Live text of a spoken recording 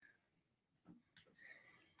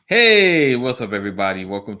Hey, what's up, everybody?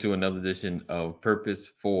 Welcome to another edition of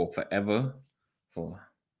Purpose for Forever. Don't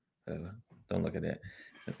look at that.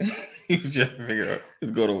 You just figure out.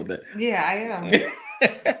 Let's go with that. Yeah, I am.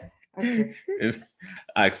 Okay.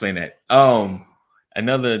 I explain that.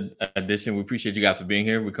 Another edition. We appreciate you guys for being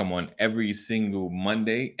here. We come on every single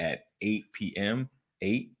Monday at 8 p.m.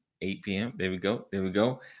 8 p.m. There we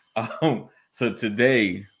go. So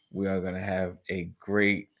today we are gonna have a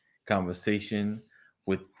great conversation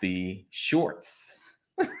with the Shorts,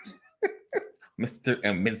 Mr.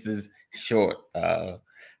 and Mrs. Short.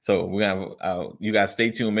 So we're gonna you guys stay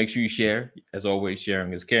tuned. Make sure you share. As always,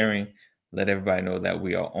 sharing is caring. Let everybody know that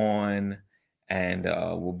we are on, and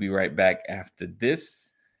we'll be right back after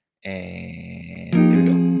this. And here we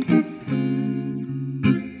go.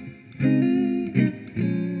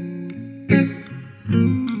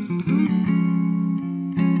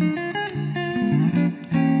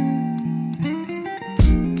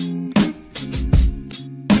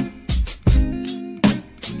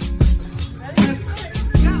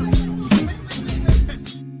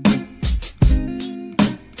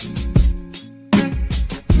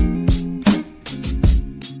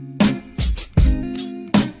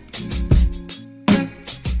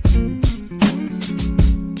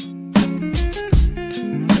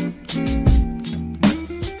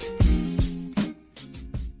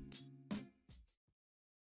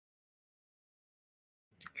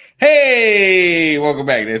 Hey, welcome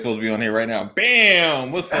back. They're supposed to be on here right now.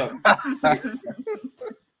 Bam! What's up?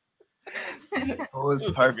 It was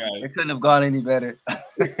perfect. Guys. It couldn't have gone any better.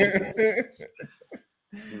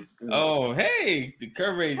 Oh, hey, the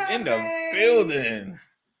Curry's in the building.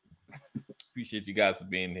 Appreciate you guys for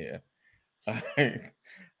being here.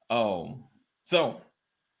 So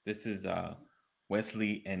this is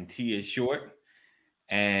Wesley and Tia Short,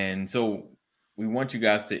 and so we want you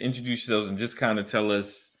guys to introduce yourselves and just kind of tell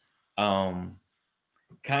us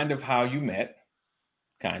kind of how you met.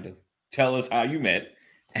 Tell us how you met.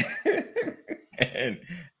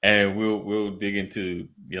 and we'll dig into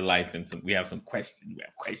your life and we have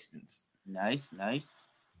questions. Nice.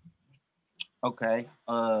 Okay.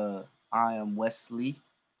 I am Wesley,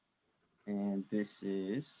 and this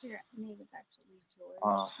is your name is actually George.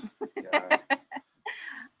 Oh, God.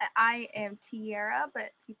 I am Tiara, but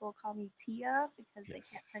people call me Tia because they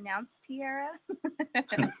can't pronounce Tiara.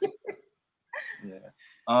 Yeah.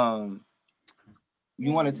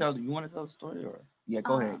 You want to tell the story, or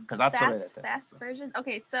go ahead, because I told it at that fast version.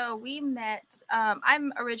 Okay, so we met.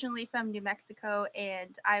 I'm originally from New Mexico,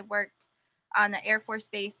 and I worked on the Air Force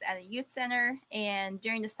Base at a youth center. And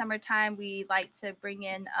during the summertime, we like to bring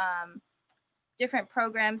in different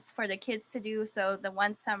programs for the kids to do. So the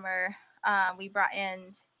one summer, we brought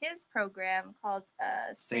in his program called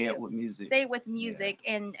Say It With Music.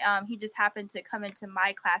 Yeah. And he just happened to come into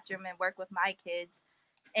my classroom and work with my kids.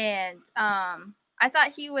 And I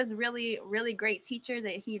thought he was really, really great teacher.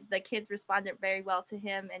 The kids responded very well to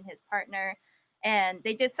him and his partner, and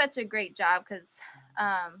they did such a great job because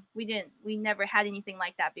we never had anything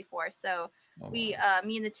like that before. So me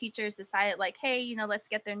and the teachers decided, like, hey, let's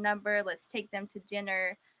get their number, let's take them to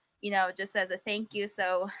dinner, just as a thank you.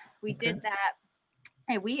 So we did that,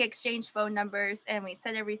 and we exchanged phone numbers, and we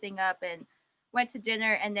set everything up and went to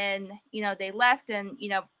dinner. And then they left, and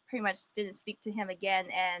pretty much didn't speak to him again.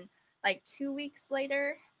 And like 2 weeks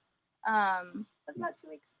later, was it about 2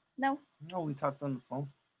 weeks? No, we talked on the phone.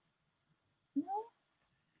 No,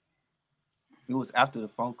 it was after the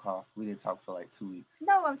phone call. We didn't talk for like 2 weeks.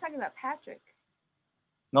 No, I'm talking about Patrick.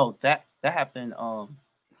 No, that happened.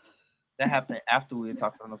 That happened after we had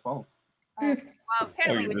talked on the phone. Okay. Well,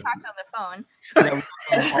 apparently we talked on the phone.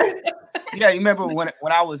 Yeah, you remember when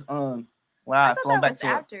I was when I flown back to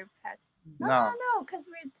after Patrick. No, because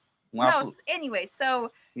we're anyway,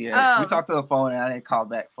 so we talked to the phone, and I didn't call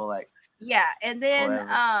back for like and then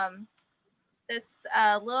forever. This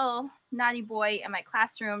little naughty boy in my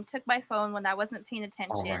classroom took my phone when I wasn't paying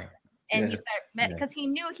attention, and he started because he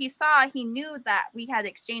knew that we had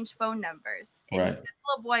exchanged phone numbers, and this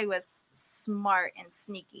little boy was smart and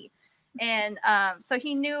sneaky, and so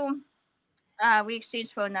he knew. We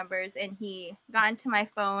exchanged phone numbers, and he got into my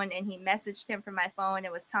phone, and he messaged him from my phone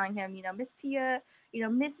and was telling him, Miss Tia,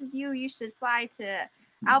 misses you. You should fly to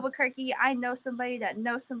Albuquerque. I know somebody that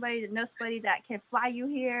knows somebody that can fly you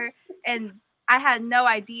here. And I had no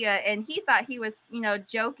idea. And he thought he was,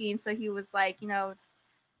 joking. So he was like,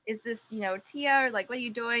 is this, Tia, or like, what are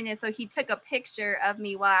you doing? And so he took a picture of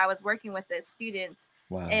me while I was working with the students.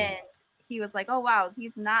 Wow. And he was like, oh, wow,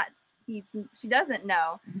 she doesn't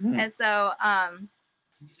know. Mm-hmm. And so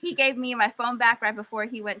he gave me my phone back right before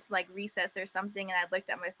he went to like recess or something, and I looked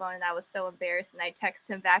at my phone and I was so embarrassed, and I texted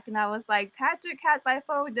him back and I was like, Patrick had my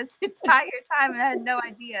phone this entire time and I had no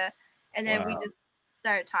idea. And then we just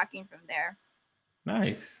started talking from there.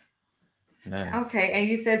 Nice. Okay, and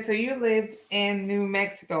you said so you lived in New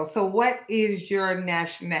Mexico. So what is your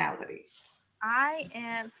nationality? I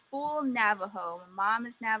am full Navajo. My mom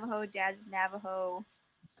is Navajo, dad is Navajo,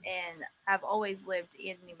 and I've always lived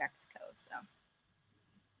in New Mexico. So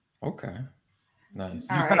Okay. Nice.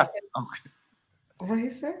 All right. Okay. What he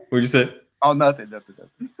said? What'd you say? Oh, nothing.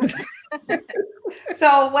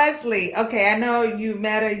 So Wesley, okay, I know you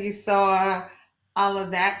met her, you saw all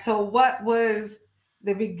of that. So what was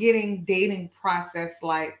the beginning dating process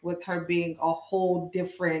like with her being a whole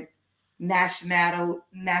different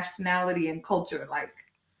nationality and culture? Like,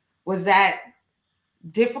 was that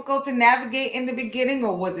difficult to navigate in the beginning,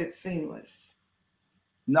 or was it seamless?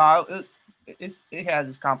 No, it has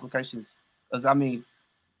its complications. Because I mean,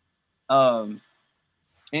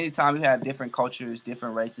 anytime you have different cultures,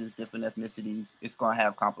 different races, different ethnicities, it's gonna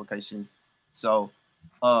have complications. So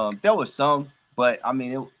there was some, but I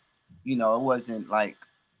mean, it wasn't like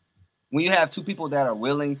when you have two people that are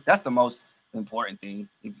willing. That's the most important thing.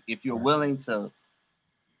 If you're willing to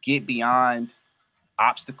get beyond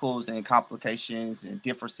obstacles and complications and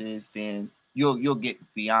differences, then you'll get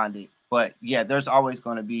beyond it. But yeah, there's always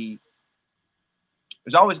going to be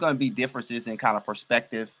differences in kind of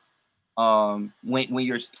perspective when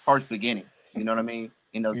you're first beginning. You know what I mean?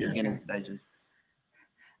 In those beginning stages.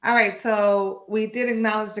 All right, so we did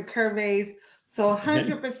acknowledge the Curveys. So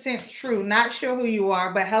 100% true. Not sure who you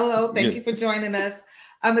are, but hello, thank you for joining us.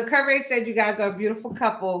 The Curveys said you guys are a beautiful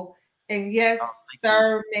couple. And yes,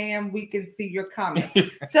 sir, ma'am, we can see your comment.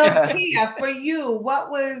 So Tia, for you,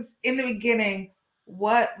 what was in the beginning,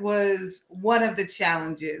 what was one of the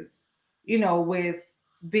challenges, with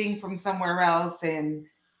being from somewhere else and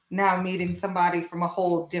now meeting somebody from a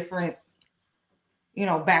whole different,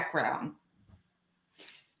 background?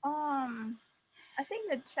 I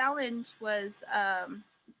think the challenge was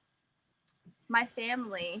my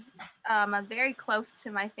family. I'm very close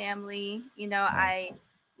to my family. I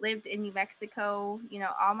lived in New Mexico,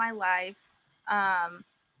 all my life.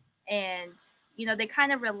 And, they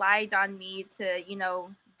kind of relied on me to,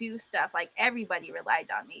 do stuff. Like everybody relied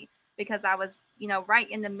on me because I was, right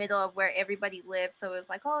in the middle of where everybody lived. So it was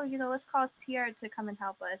like, oh, let's call Tiara to come and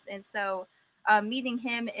help us. And so meeting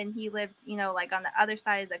him, and he lived, like on the other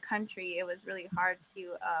side of the country, it was really hard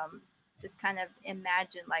to just kind of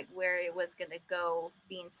imagine like where it was going to go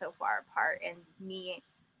being so far apart, and me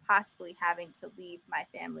possibly having to leave my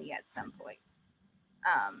family at some point.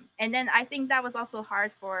 And then I think that was also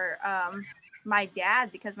hard for my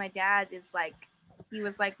dad, because my dad he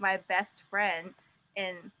was like my best friend,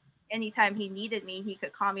 and anytime he needed me, he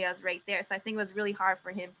could call me. I was right there. So I think it was really hard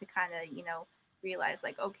for him to kind of, realize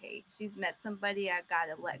like, okay, she's met somebody, I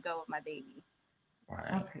gotta let go of my baby.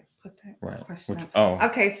 Right. Okay, put that question up.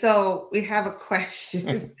 Okay, so we have a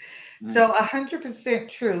question. So 100%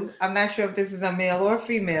 true. I'm not sure if this is a male or a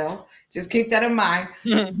female. Just keep that in mind.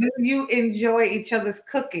 Do you enjoy each other's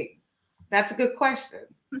cooking? That's a good question.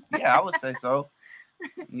 Yeah, I would say so.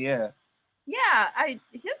 Yeah. Yeah,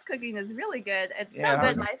 his cooking is really good. It's so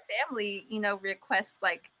good. My family, requests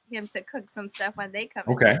like him to cook some stuff when they come.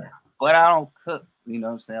 Okay. But I don't cook, you know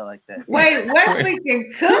what I'm saying, like that. Wait, Wesley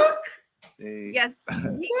can cook? Yes.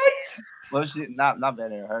 What? Well, she's not better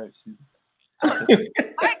than her. My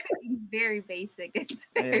cooking is very basic. It's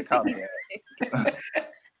very basic.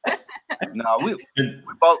 No,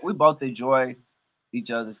 we both enjoy each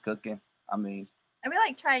other's cooking. I mean, and we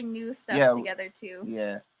like trying new stuff together too.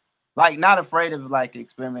 Yeah, like not afraid of like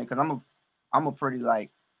experiment, because I'm a pretty like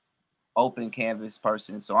open canvas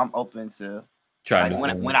person, so I'm open to try.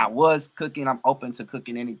 Like, when I was cooking, I'm open to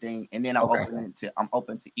cooking anything, and then I'm open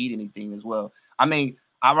to eat anything as well. I mean,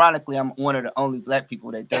 ironically, I'm one of the only Black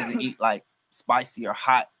people that doesn't eat like spicy or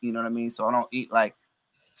hot. You know what I mean? So I don't eat like.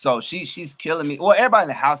 So she's killing me. Well, everybody in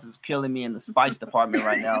the house is killing me in the spice department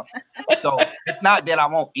right now. So it's not that I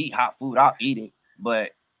won't eat hot food. I'll eat it,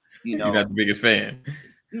 but you're not the biggest fan.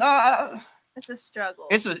 No, it's a struggle.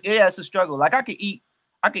 It's a struggle. Like I could eat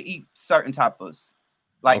certain types,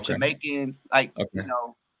 like Jamaican, like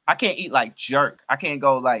I can't eat like jerk. I can't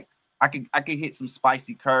go like I could hit some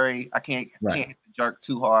spicy curry. I can't hit the jerk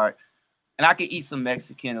too hard, and I could eat some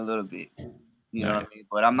Mexican a little bit. You know what I mean?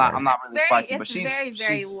 But I'm not really spicy. But she's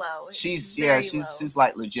very low. She's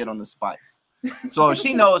like legit on the spice. So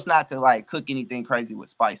she knows not to like cook anything crazy with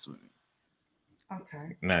spice with me.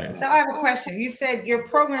 Okay. Nice. So I have a question. You said your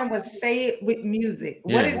program was Say It with Music.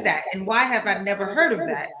 What is that? And why have I never heard of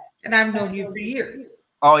that? And I've known you for years.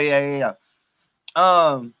 Oh yeah.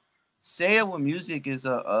 Say It With Music is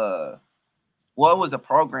it was a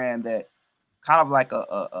program that kind of like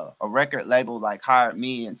a record label like hired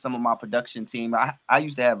me and some of my production team. I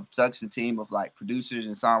used to have a production team of like producers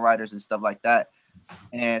and songwriters and stuff like that.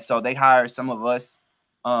 And so they hired some of us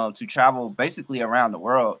to travel basically around the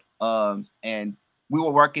world. And we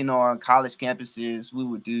were working on college campuses. We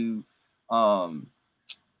would do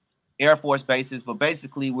Air Force bases, but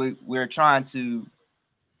basically we're trying to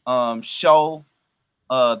show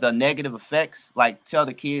the negative effects, like tell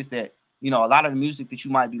the kids that, a lot of the music that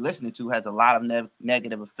you might be listening to has a lot of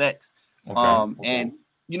negative effects. Okay. And,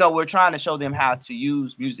 we're trying to show them how to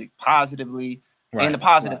use music positively and the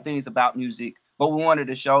positive things about music. But we wanted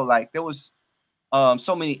to show like there was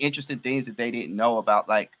so many interesting things that they didn't know about,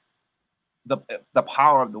 like the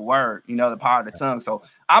power of the word, the power of the tongue. So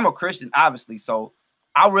I'm a Christian, obviously. So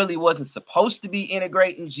I really wasn't supposed to be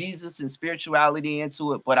integrating Jesus and spirituality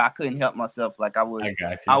into it, but I couldn't help myself. Like I would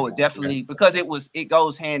definitely, because it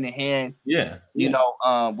goes hand in hand. Yeah.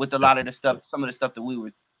 With a lot of the stuff, some of the stuff that we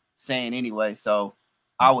were saying anyway. So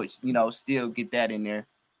I would, still get that in there.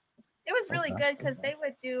 It was really good because they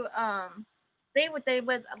would do, they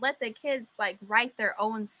would let the kids like write their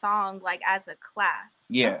own song like as a class.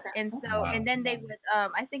 Yeah. And so, and then they would,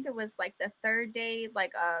 I think it was like the third day,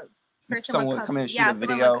 like person someone would come in,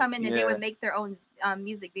 someone would come in and they would make their own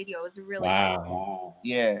music video. It was really cool.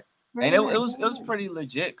 Yeah. And it was pretty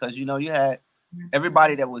legit because you had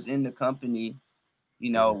everybody that was in the company,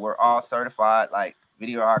 were all certified like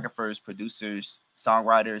videographers, producers,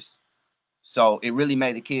 songwriters. So it really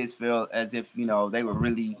made the kids feel as if they were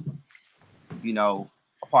really a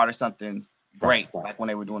part of something great, like when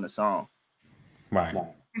they were doing the song. Right.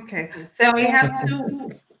 Okay. So we have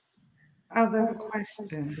 2 other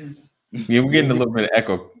questions. Yeah, we're getting a little bit of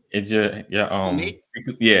echo. It's your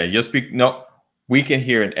your speak. No, we can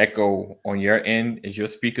hear an echo on your end. Is your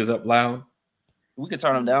speakers up loud? We can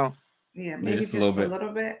turn them down. Yeah, maybe just a little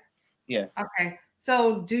bit. Yeah. Okay.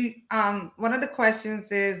 So one of the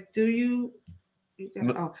questions is, do you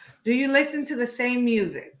listen to the same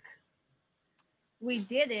music? We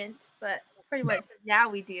didn't, but pretty much now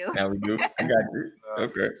we do. Now we do. I got you.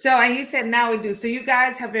 Okay. So, and you said now we do. So you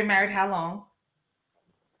guys have been married how long?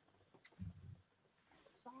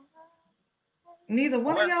 Neither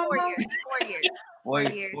one of y'all. 4 years. 4 years. 4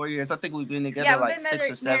 years. 4 years. I think we've been together like 6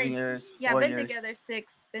 or 7 years. Yeah, been together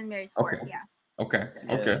 6, been married 4. Okay. Yeah.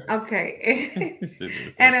 Okay.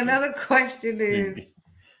 And another question is,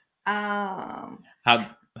 how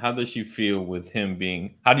does she feel with him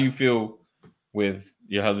being? How do you feel with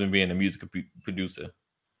your husband being a music producer?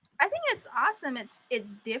 I think it's awesome.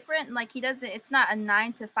 It's different. Like it's not a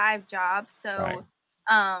 9-to-5 job. So,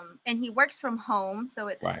 and he works from home, so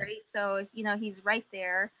it's great. So, he's right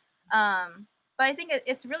there. But I think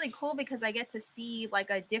it's really cool because I get to see like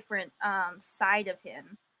a different side of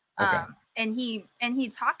him. And he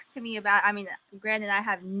talks to me about, I mean, granted, I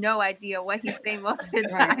have no idea what he's saying most of the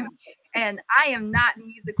time. And I am not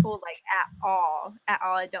musical like at all.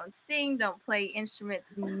 I don't sing, don't play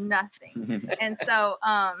instruments, nothing. And so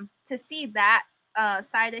to see that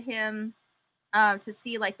side of him, to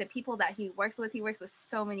see like the people that he works with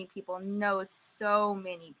so many people, knows so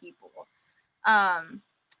many people.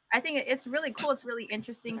 I think it's really cool. It's really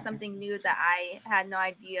interesting, something new that I had no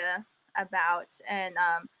idea about.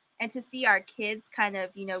 And to see our kids kind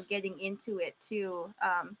of, getting into it too.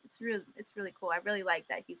 It's really cool. I really like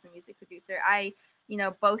that he's a music producer. I,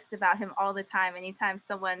 boast about him all the time. Anytime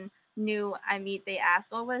someone new I meet, they ask,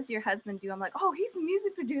 "Oh, what does your husband do?" I'm like, "Oh, he's a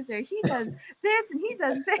music producer. He does this and he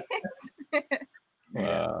does this."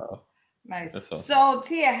 Wow. Nice. Awesome. So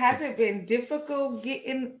Tia, has it been difficult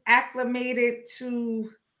getting acclimated to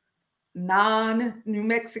non-New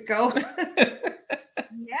Mexico?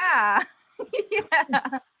 Yeah.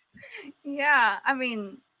 Yeah. I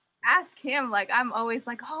mean, ask him. Like, I'm always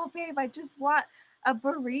like, "Oh, babe, I just want a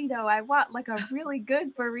burrito. I want like a really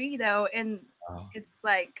good burrito." And it's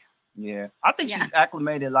like, yeah, I think she's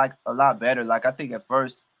acclimated like a lot better. Like, I think at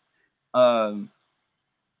first,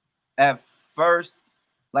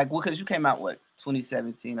 like, because you came out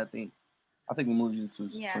 2017, I think we moved you to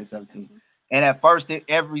 2017. And at first,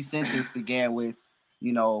 every sentence began with,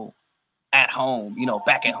 at home,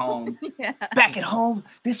 back at home, back at home.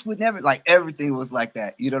 This would never, like, everything was like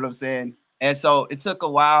that. You know what I'm saying? And so it took a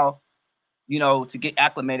while, to get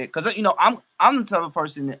acclimated. Because, I'm the type of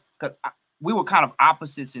person because we were kind of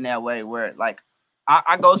opposites in that way where, like,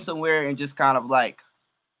 I go somewhere and just kind of, like,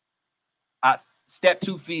 I step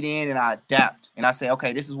 2 feet in and I adapt. And I say,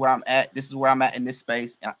 okay, this is where I'm at. This is where I'm at in this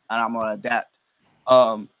space. And I'm going to adapt.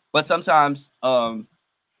 But sometimes,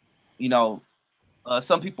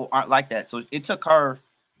 some people aren't like that. So it took her.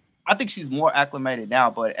 I think she's more acclimated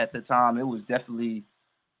now, but at the time it was definitely,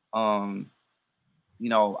 I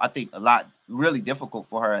think a lot really difficult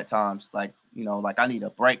for her at times. Like, like I need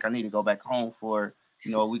a break. I need to go back home for,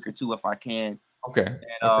 a week or two if I can. Okay.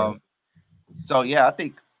 And so yeah, I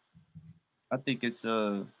think it's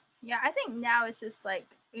Yeah, I think now it's just like,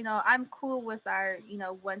 I'm cool with our,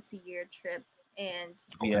 once a year trip. And,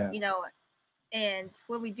 and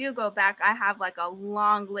when we do go back, I have like a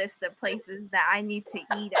long list of places that I need to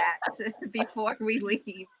eat at before we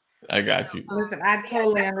leave. I got you. Listen, I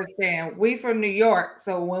totally understand. We from New York,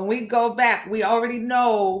 so when we go back, we already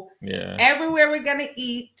know everywhere we're gonna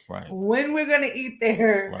eat, when we're gonna eat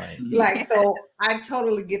there. Like, so I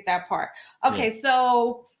totally get that part. Okay,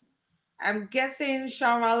 so I'm guessing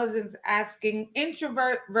Sean Rollins is asking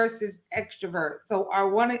introvert versus extrovert. So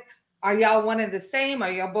are y'all one and the same?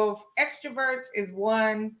 Are y'all both extroverts? Is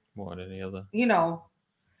one more than the other?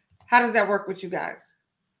 How does that work with you guys?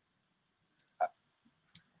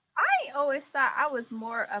 I always thought I was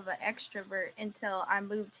more of an extrovert until I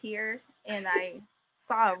moved here and I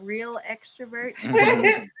saw a real extrovert.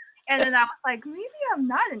 And then I was like, maybe I'm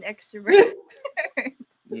not an extrovert.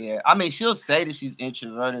 Yeah, I mean, she'll say that she's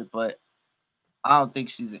introverted, but I don't think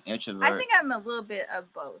she's an introvert. I think I'm a little bit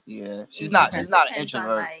of both. Yeah, she's not an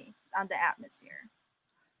introvert. On the atmosphere.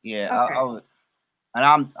 Yeah, okay. I would,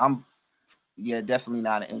 and I'm definitely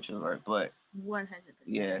not an introvert, but 100%.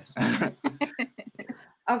 Yeah.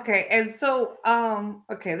 Okay, and so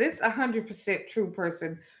this 100% true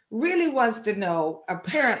person really wants to know,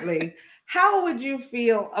 apparently, how would you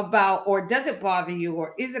feel about, or does it bother you,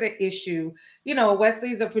 or is it an issue?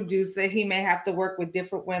 Wesley's a producer. He may have to work with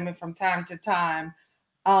different women from time to time.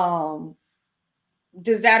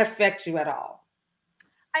 Does that affect you at all?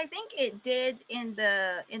 I think it did in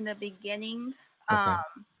the beginning. Okay.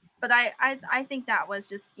 But I think that was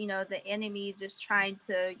just, the enemy just trying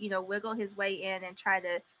to, wiggle his way in and try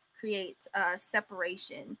to create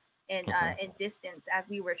separation and distance as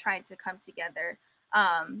we were trying to come together.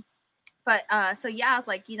 So yeah,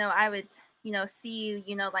 like, I would, see,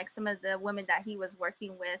 like some of the women that he was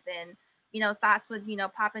working with, and, thoughts would,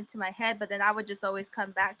 pop into my head, but then I would just always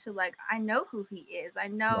come back to, like, I know who he is. I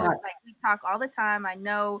know, like, we talk all the time. I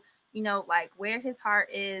know, like where his heart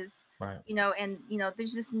is, and,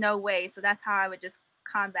 there's just no way. So that's how I would just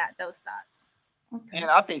combat those thoughts. Okay. And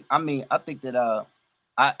I think that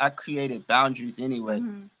I created boundaries anyway.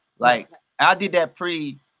 Mm-hmm. Like I did that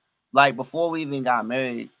before we even got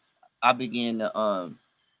married, I began to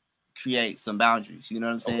create some boundaries. You know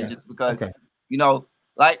what I'm saying? Okay. Just because,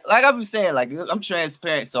 like I was saying, like I'm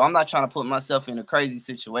transparent, so I'm not trying to put myself in a crazy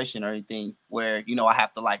situation or anything where I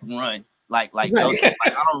have to like run. Like Joseph,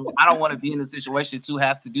 like I don't want to be in a situation to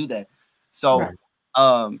have to do that. So,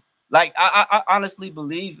 like I honestly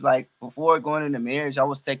believe, like before going into marriage, I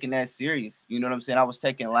was taking that serious. You know what I'm saying? I was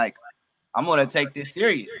taking like, I'm gonna take this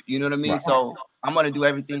serious. You know what I mean? Right. So I'm gonna do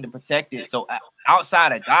everything to protect it. So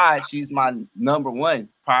outside of God, she's my number one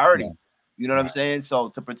priority. Yeah. You know what I'm saying?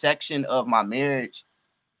 So the protection of my marriage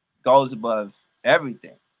goes above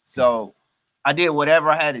everything. So I did whatever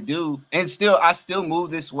I had to do, and I still move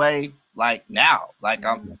this way. Like now, like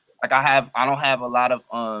I don't have a lot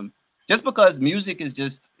of just because music is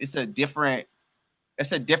it's a different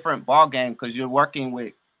ball game, because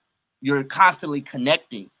you're constantly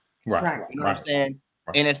connecting. Right. You know what I'm saying?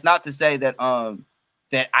 Right. And it's not to say that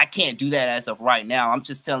that I can't do that as of right now. I'm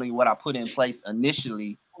just telling you what I put in place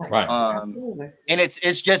initially. Right. And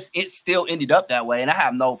it still ended up that way, and I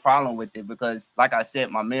have no problem with it, because like I said,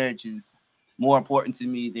 my marriage is more important to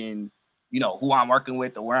me than who I'm working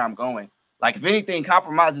with or where I'm going. Like if anything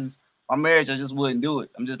compromises my marriage, I just wouldn't do it.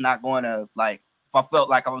 I'm just not going to, like, if I felt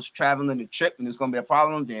like I was traveling the trip and it's going to be a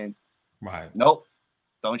problem, then nope,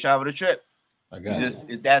 don't travel the trip.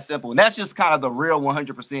 It's that simple. And that's just kind of the real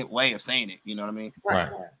 100% way of saying it. You know what I mean? Right.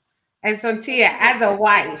 And so Tia, as a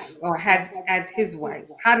wife, or as his wife,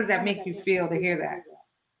 how does that make you feel to hear that?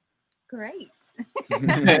 Great.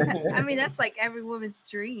 I mean, that's like every woman's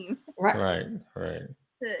dream. Right.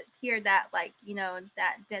 To hear that, like,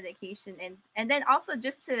 that dedication, and then also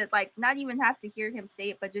just to, like, not even have to hear him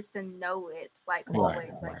say it, but just to know it, like,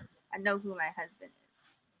 always, like, I know who my husband is.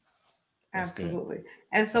 Absolutely.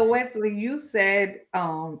 And so Wesley, you said,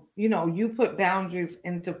 you put boundaries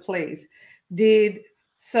into place.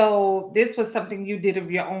 So this was something you did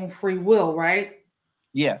of your own free will, right?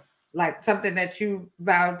 Yeah. Like something that you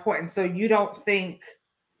found important. So you don't think,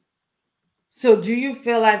 so do you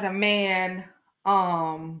feel as a man,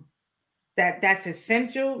 that's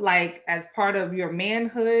essential, like as part of your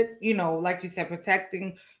manhood, like you said,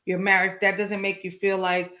 protecting your marriage? That doesn't make you feel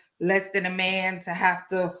like less than a man to have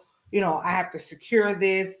to, I have to secure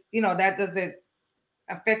this, that doesn't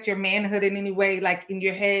affect your manhood in any way, like in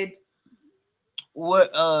your head? What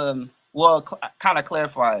well, kind of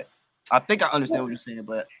clarify it. I think I understand what you're saying,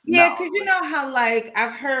 but yeah, because you know how, like,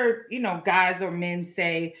 I've heard, guys or men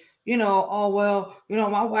say, oh, well,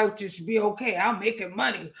 my wife just be okay. I'm making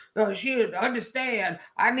money. She'll understand.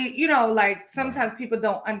 I need, like, sometimes people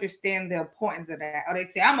don't understand the importance of that. Or they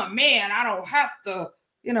say, I'm a man. I don't have to,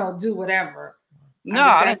 do whatever. No,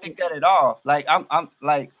 I didn't think that at all. Like, I'm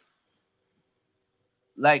like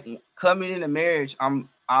coming into marriage, I'm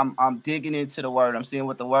digging into the word. I'm seeing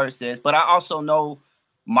what the word says, but I also know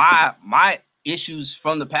my issues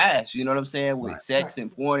from the past, you know what I'm saying, with sex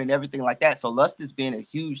and porn and everything like that. So lust has been a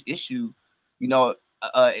huge issue, in my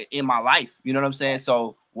life, you know what I'm saying?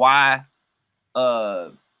 So why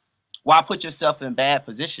put yourself in bad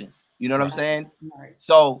positions? You know what I'm saying?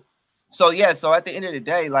 So yeah, so at the end of the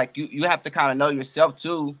day, like you have to kind of know yourself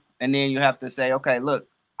too, and then you have to say, okay, look,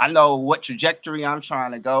 I know what trajectory I'm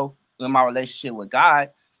trying to go in my relationship with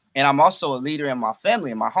God, and I'm also a leader in my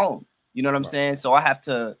family, in my home. You know what I'm saying? So I have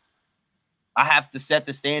to set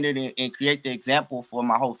the standard and create the example for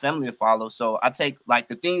my whole family to follow. So I take, like,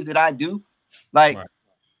 the things that I do, like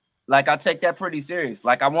I take that pretty serious.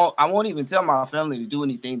 Like I won't even tell my family to do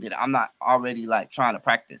anything that I'm not already, like, trying to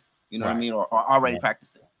practice. You know what I mean? Or already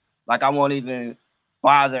practicing. Like I won't even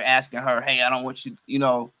bother asking her, hey, I don't want you,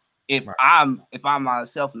 if I'm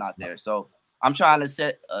myself not there. So I'm trying to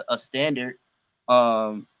set a standard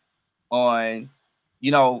on,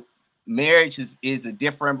 marriage is a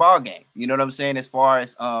different ball game. You know what I'm saying? As far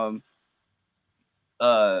as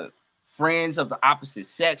friends of the opposite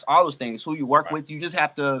sex, all those things, who you work with, you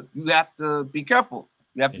have to be careful.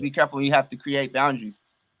 You have to be careful. You have to create boundaries.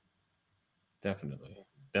 Definitely.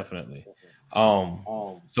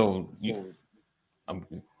 So I'm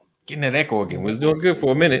getting that echo again. Was doing good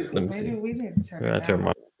for a minute. Let me see. We need to turn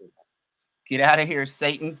it Get out of here,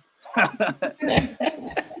 Satan. Let's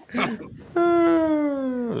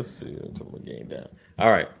see. Turn my game down.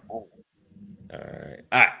 All right.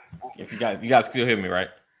 If you guys still hear me, right?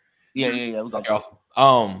 Yeah. Okay, awesome.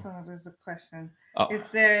 So there's a question. It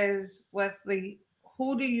says, Wesley,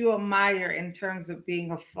 who do you admire in terms of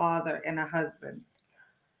being a father and a husband?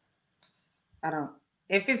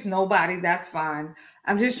 If it's nobody, that's fine.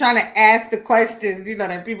 I'm just trying to ask the questions,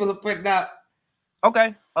 that people are putting up.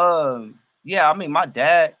 Okay. Yeah, I mean, my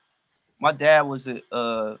dad was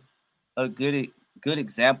a good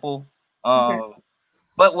example. But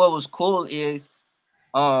what was cool is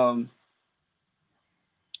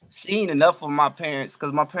seeing enough of my parents,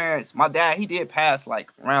 because my dad, he did pass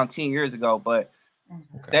like around 10 years ago, but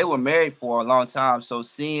they were married for a long time. So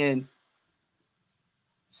seeing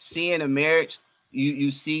a marriage,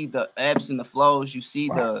 you see the ebbs and the flows. You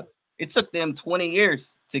see it took them 20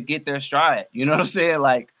 years to get their stride. You know what I'm saying?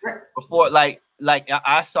 Like before, like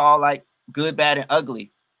I saw, like, good, bad, and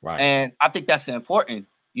ugly. Right. And I think that's important.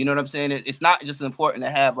 You know what I'm saying? It's not just important to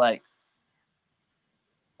have, like,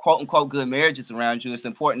 quote unquote good marriages around you. It's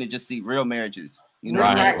important to just see real marriages. You know,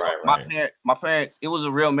 right. My parents, it was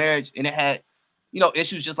a real marriage, and it had,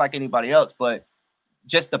 issues just like anybody else. But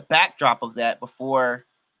just the backdrop of that before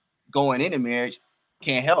going into marriage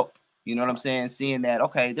can't help. You know what I'm saying? Seeing that,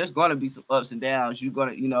 okay, there's going to be some ups and downs. You're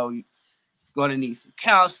going to need some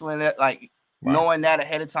counseling. Knowing that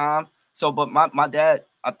ahead of time. So, but my dad,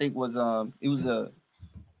 I think, was it was a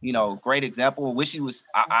great example. I wish he was.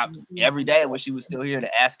 I every day I wish he was still here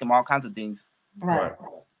to ask him all kinds of things. Right.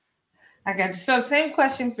 I got you. So, same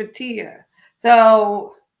question for Tia.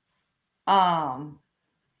 So,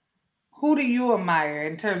 who do you admire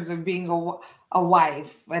in terms of being a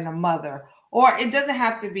wife and a mother? Or it doesn't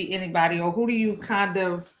have to be anybody. Or who do you kind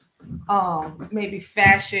of maybe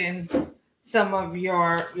fashion some of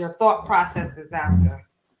your thought processes after?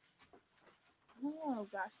 Oh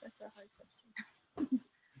gosh, that's a hard question.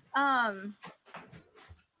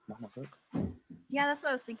 Yeah, that's what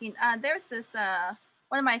I was thinking. There's this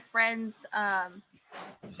one of my friends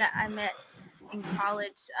that I met in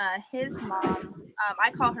college. His mom, I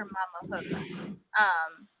call her Mama Hook.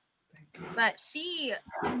 But she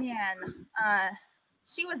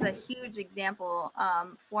was a huge example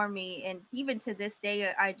for me, and even to this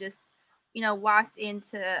day, I just walked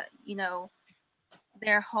into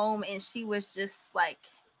their home, and she was just like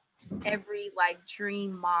every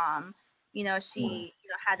dream mom. She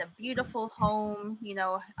had a beautiful home,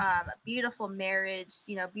 a beautiful marriage,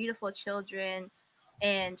 beautiful children,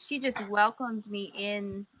 and she just welcomed me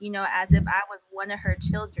in, as if I was one of her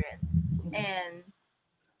children. And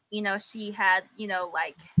she had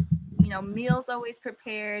meals always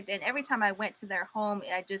prepared. And every time I went to their home,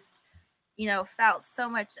 I just, felt so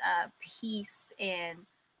much peace and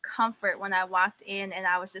comfort when I walked in. And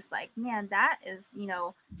I was just like, man, that is,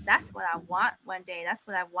 that's what I want one day. That's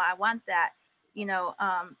what I want. I want that,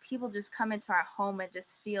 people just come into our home and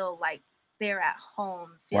just feel like they're at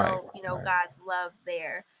home, feel, God's love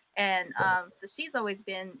there. And so she's always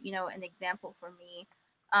been, an example for me.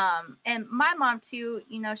 And my mom too,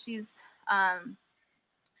 she's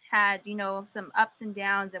had, some ups and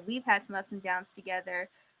downs, and we've had some ups and downs together.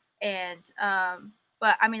 And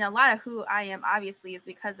but I mean, a lot of who I am obviously is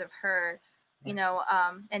because of her,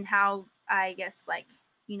 and how I guess like,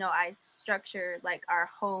 I structure like our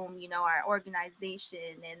home, our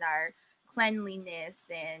organization and our cleanliness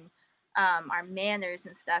and our manners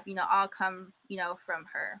and stuff, all come, from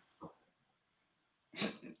her.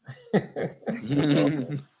 That's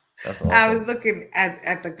awesome. I was looking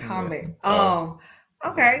at the comment.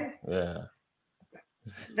 Okay. Yeah.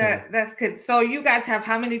 That's good. So you guys have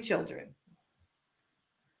how many children?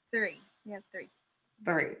 3. We have 3.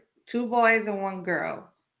 3. 2 boys and 1 girl.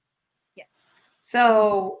 Yes.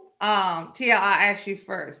 So, Tia, I'll ask you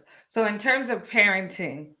first. So in terms of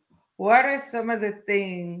parenting, what are some of the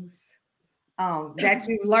things that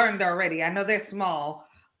you've learned already? I know they're small,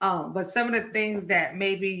 but some of the things that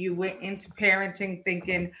maybe you went into parenting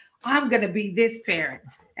thinking, I'm going to be this parent.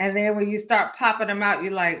 And then when you start popping them out,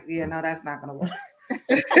 you're like, yeah, no, that's not going to work.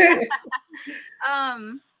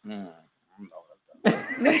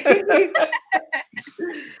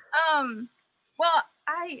 Well,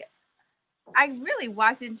 I really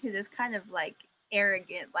walked into this kind of like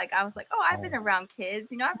arrogant, like I was like, oh, I've been around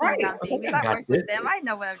kids, I've been around babies, I work with them, I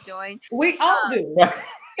know what I'm doing. We all do.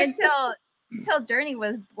 Until Journey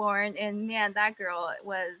was born, and man, that girl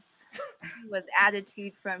was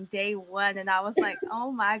attitude from day one, and I was like,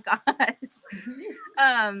 oh my gosh.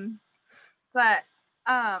 But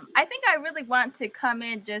I think I really want to come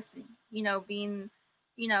in just being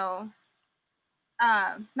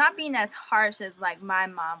not being as harsh as like my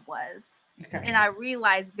mom was. Okay. And I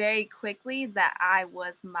realized very quickly that I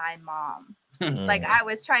was my mom. Like I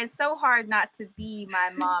was trying so hard not to be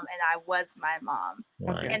my mom, and I was my mom.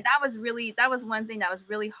 Okay. And that was one thing that was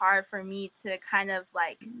really hard for me to kind of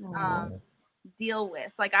like deal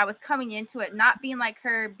with. Like I was coming into it not being like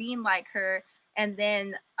her, being like her, and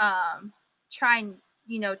then trying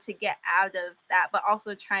to get out of that, but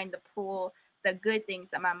also trying to pull the good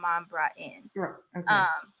things that my mom brought in. Sure. Okay.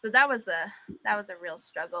 So that was a real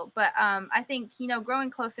struggle. But I think,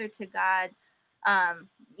 growing closer to God,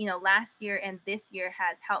 last year and this year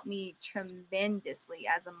has helped me tremendously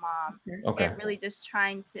as a mom. Okay. And really just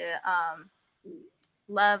trying to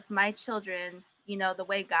love my children, the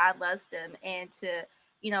way God loves them, and to,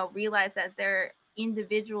 realize that they're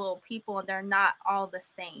individual people and they're not all the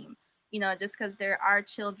same. Just because there are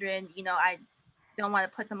children, I don't want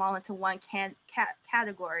to put them all into one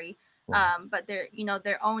category, but they're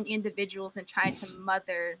their own individuals, and trying to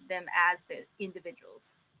mother them as the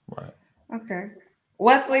individuals. Right. Okay.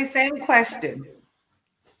 Wesley, same question.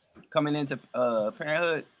 Coming into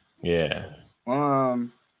parenthood. Yeah.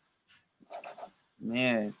 Man.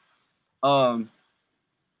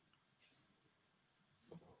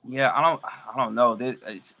 Yeah, I don't know.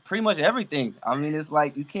 It's pretty much everything. I mean, it's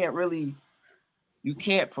like it's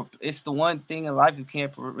the one thing in life you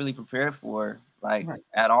can't really prepare for, like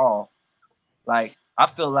at all. Like I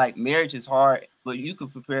feel like marriage is hard, but you can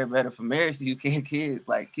prepare better for marriage than you can kids.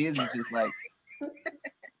 Like kids is just like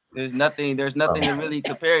there's nothing to really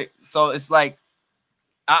compare. So it's like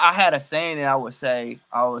I had a saying that I would say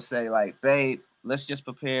like, babe, let's just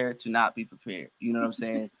prepare to not be prepared. You know what I'm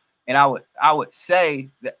saying? And I would say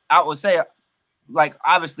like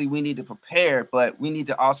obviously we need to prepare, but we need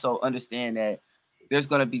to also understand that there's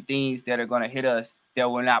going to be things that are going to hit us that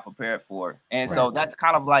we're not prepared for. And so that's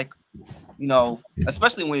kind of like,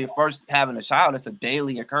 especially when you're first having a child, it's a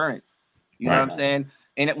daily occurrence. You know what I'm saying?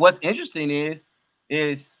 And what's interesting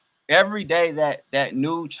is every day that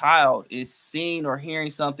new child is seeing or hearing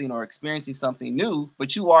something or experiencing something new,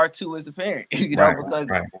 but you are too as a parent, because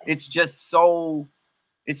it's just so,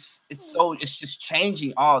 it's just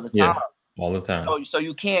changing all the time. Yeah, all the time. So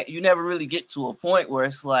you never really get to a point where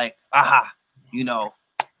it's like, we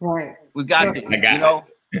got this,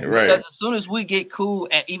 because as soon as we get cool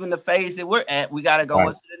at even the phase that we're at, we got to go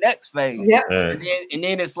into the next phase. Yeah. And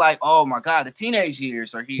then it's like, oh my God, the teenage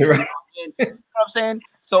years are here. You know what I'm saying?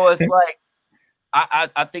 So it's like,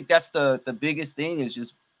 I think that's the biggest thing is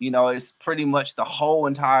just, it's pretty much the whole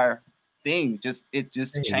entire thing. It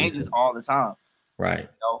just changes all the time. Right.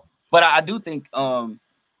 But I do think, go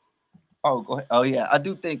ahead. Oh yeah. I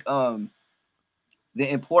do think, the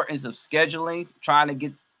importance of scheduling, trying to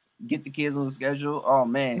get the kids on the schedule. Oh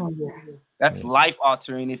man, that's life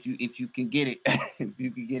altering if you can get it if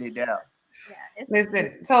you can get it down. Yeah,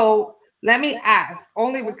 listen, so let me ask,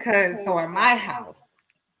 only because so in my house,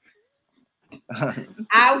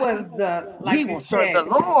 I was we will serve the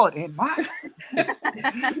Lord in my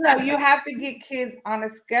you have to get kids on a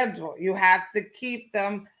schedule. You have to keep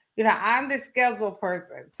them, I'm the schedule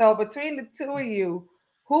person. So between the two of you,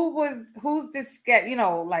 who's the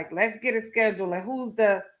schedule, like let's get a schedule, and who's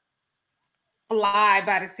the fly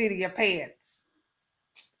by the seat of your pants?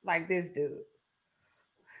 Like this dude.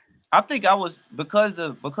 I think I was because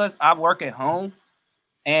I work at home,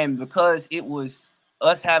 and because it was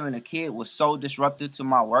us having a kid was so disruptive to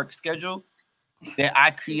my work schedule that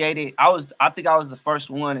I created. I think I was the first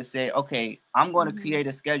one to say, okay, I'm going to create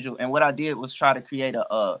a schedule. And what I did was try to create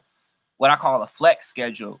a what I call a flex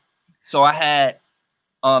schedule. So I had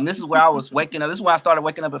this is where I was waking up. This is when I started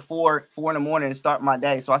waking up at 4 in the morning and start my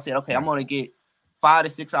day. So I said, okay, I'm going to get 5 to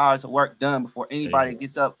 6 hours of work done before anybody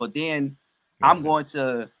gets up. But then I'm going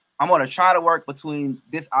to try to work between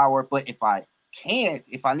this hour. But if I can't,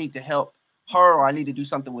 if I need to help her or I need to do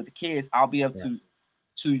something with the kids, I'll be able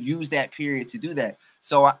to use that period to do that.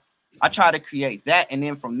 So I try to create that. And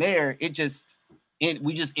then from there, we just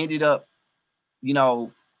ended up,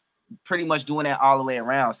 pretty much doing that all the way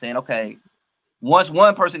around, saying, okay, once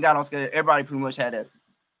one person got on schedule, everybody pretty much had to,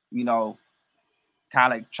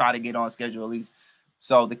 kind of try to get on schedule at least.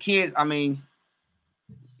 So the kids, I mean,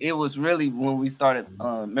 it was really when we started,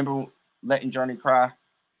 remember letting Journey cry?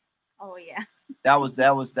 Oh yeah. That was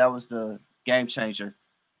the game changer.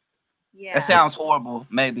 Yeah. That sounds horrible,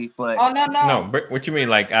 maybe, but no. But what you mean,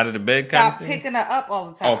 like out of the bed? Stop kind of picking her up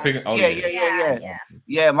all the time.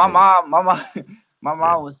 Yeah. My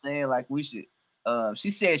mom was saying like we should. She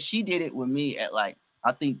said she did it with me at like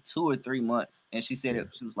I think 2 or 3 months, and she said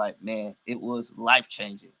she was like, man, it was life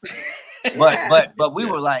changing. But we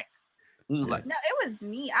were like, no, it was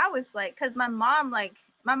me. I was like, because my mom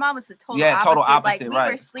was the total opposite. Like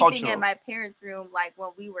we were sleeping in my parents' room like when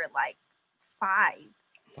we were like 5.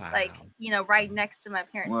 Wow. Like right next to my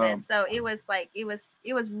parents' bed. So it was like it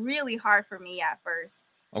was really hard for me at first.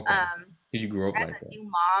 Okay. Because you grew up as like a new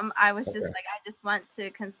mom, I was just like I just want to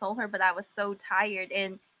console her, but I was so tired,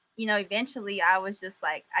 and eventually I was just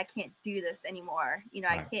like I can't do this anymore.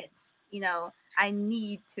 I can't. I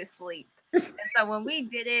need to sleep. And so when we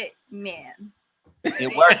did it, man,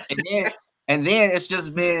 it worked. and then it's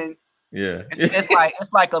just been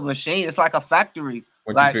it's like a machine. It's like a factory.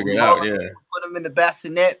 Once you figure it out, put them in the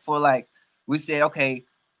bassinet for like we said, okay,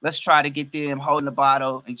 let's try to get them holding the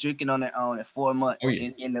bottle and drinking on their own at 4 months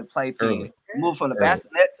in the playpen. Move from the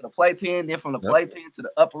bassinet to the playpen, then from the playpen to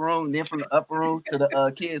the upper room, then from the upper room to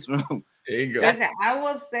the kids' room. There you go. Listen, I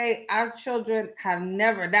will say our children have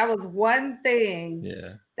never. That was one thing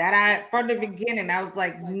that I, from the beginning, I was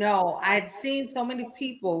like, no. I had seen so many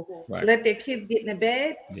people let their kids get in the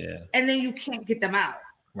bed, and then you can't get them out.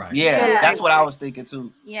 Right. Yeah, so that's what I was thinking too.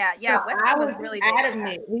 Yeah. So I was really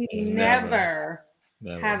adamant. We never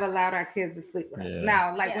have allowed our kids to sleep with us.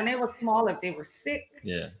 Now, like when they were small, if they were sick,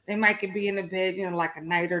 they might could be in the bed, like a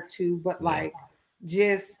night or two, but like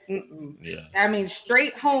just, I mean,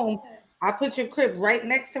 straight home. I put your crib right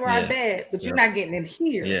next to our bed, but you're not getting in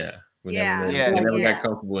here. Yeah, we never got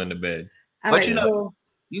comfortable in the bed. But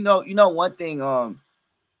one thing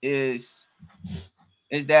is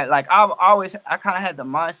that like I kind of had the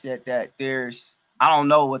mindset that there's, I don't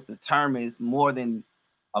know what the term is, more than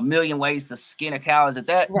a million ways to skin a cow. Is it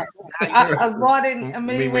that? More than a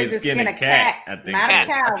million ways to skin a cat. I think not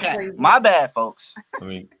a cow. My bad, folks. I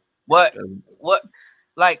mean, what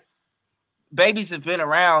like babies have been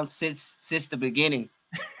around since the beginning.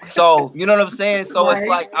 So you know what I'm saying? So it's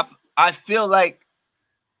like I feel like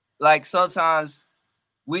sometimes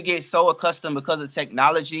we get so accustomed because of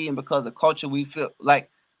technology and because of culture, we feel like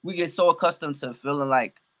we get so accustomed to feeling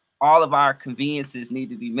like all of our conveniences need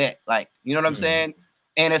to be met. Like, you know what I'm saying?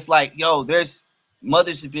 And it's like, yo, there's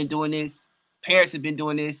mothers have been doing this, parents have been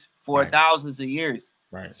doing this for thousands of years.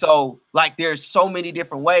 Right. So like there's so many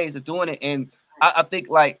different ways of doing it. And I think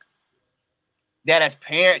like that as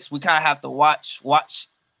parents, we kind of have to watch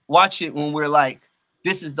it when we're like,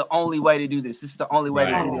 this is the only way to do this. This is the only way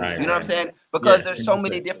to do this. You know what I'm saying? Because there's so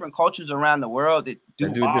many different cultures around the world that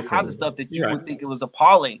do all kinds of stuff that you would think it was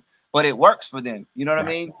appalling, but it works for them. You know what I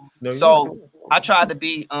mean? No, so I tried to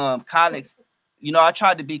be kind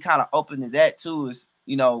of open to that too, is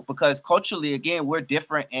because culturally, again, we're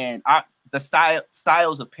different, and the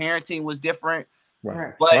styles of parenting was different.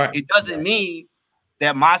 Right. But it doesn't mean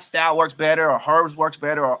that my style works better or hers works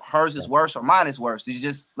better or hers is worse or mine is worse. It's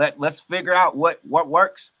just let's figure out what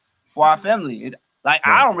works for our family.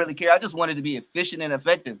 I don't really care. I just want it to be efficient and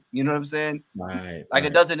effective. You know what I'm saying? Right. Like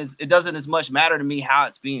it doesn't as much matter to me how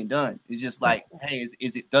it's being done. It's just like, hey,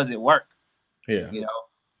 does it work? Yeah. You know?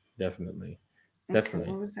 Definitely. Okay,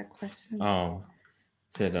 what was that question?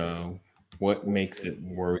 Said what makes it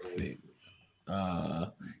worth it?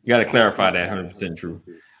 You got to clarify that 100% true.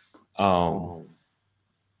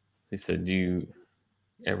 He said, do you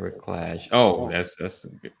ever clash? Oh, that's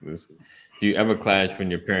do you ever clash when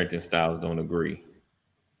your parenting styles don't agree?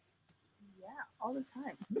 Yeah, all the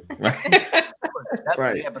time. That's,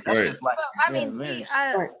 right. Yeah, but that's just like. Well,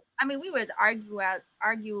 I mean, we would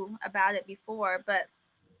argue about it before, but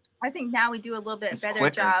I think now we do a little bit better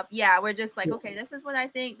job. Yeah, we're just like, okay, this is what I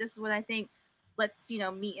think. This is what I think. Let's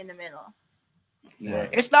meet in the middle. Yeah,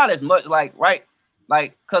 it's not as much like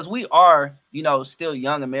because we are still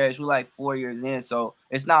young in marriage. We're like 4 years in, so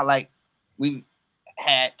it's not like we've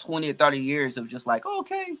had 20 or 30 years of just like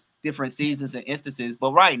different seasons and instances.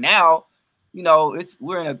 But right now,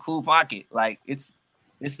 we're in a cool pocket. Like it's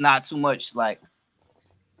not too much like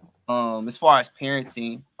as far as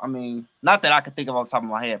parenting. I mean, not that I could think of off the top of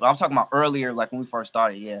my head, but I'm talking about earlier, like when we first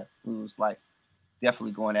started. Yeah, we was like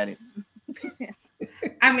definitely going at it.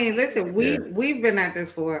 I mean, listen, we've been at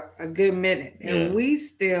this for a good minute, and we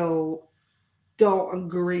still don't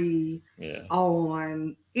agree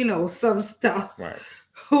on some stuff. Right.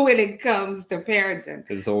 When it comes to parenting,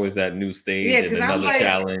 it's always that new stage and another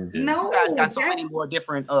challenge. No, you guys got so many more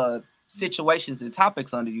different situations and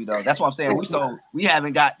topics under you, though. That's what I'm saying. We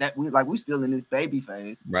haven't got that. We still in this baby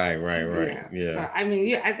phase. Right. Yeah. So I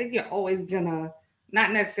mean, I think you're always gonna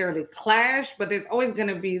not necessarily clash, but there's always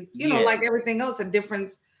gonna be, like everything else, a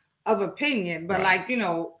difference of opinion. But like,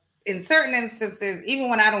 in certain instances, even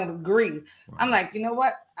when I don't agree, I'm like, you know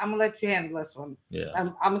what? I'm gonna let you handle this one. Yeah.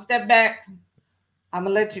 I'm gonna step back. I'm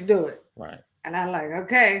gonna let you do it. Right. And I'm like,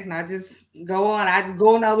 okay, now just go on. I just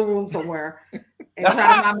go in the other room somewhere and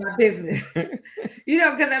try to mind my business.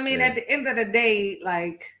 Because I mean, at the end of the day,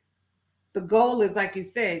 like the goal is, like you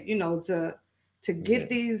said, to get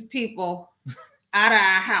these people out of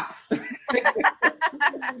our house.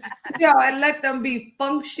 And let them be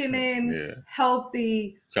functioning,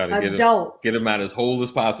 healthy adults. Get them out as whole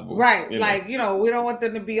as possible. Right. Like, we don't want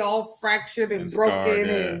them to be all fractured and broken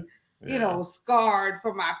scarred, and scarred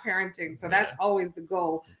from our parenting. So that's always the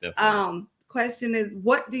goal. Definitely. Question is,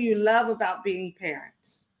 what do you love about being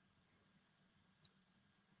parents?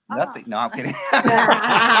 Nothing. No, I'm kidding.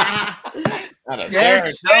 I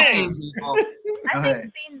think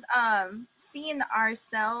seeing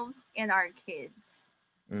ourselves and our kids,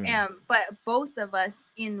 but both of us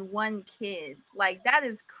in one kid, like that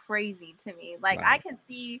is crazy to me. Like I can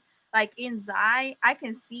see, like in Zai, I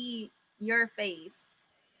can see your face,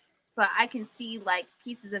 but I can see like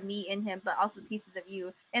pieces of me in him, but also pieces of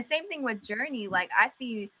you. And same thing with Journey. Like I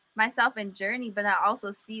see myself in Journey, but I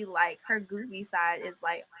also see like her goofy side is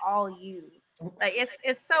like all you. Like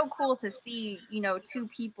it's so cool to see, two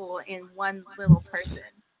people in one little person.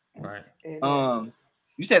 Right.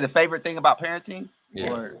 You said the favorite thing about parenting?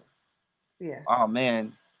 Yes. Oh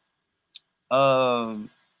man. I'm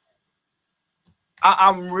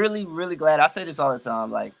really, really glad. I say this all the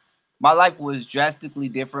time. Like my life was drastically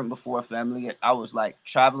different before family. I was like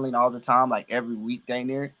traveling all the time, like every weekday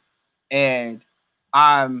near. And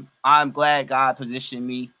I'm glad God positioned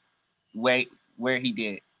me where he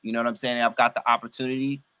did. You know what I'm saying? I've got the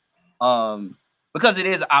opportunity. Because it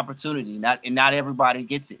is an opportunity. Not everybody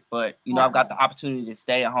gets it. But I've got the opportunity to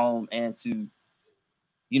stay at home and to,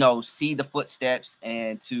 see the footsteps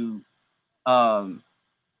and to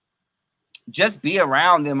just be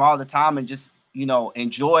around them all the time and just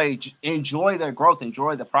enjoy their growth,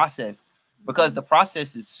 enjoy the process, because the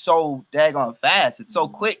process is so daggone fast. It's so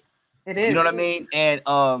quick. It is. You know what I mean? And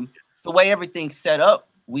the way everything's set up,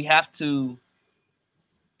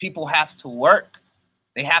 people have to work.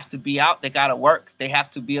 They have to be out. They got to work. They have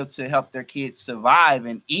to be able to help their kids survive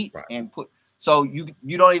and eat and put. So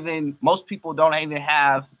most people don't even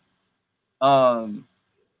have the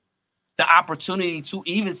opportunity to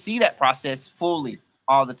even see that process fully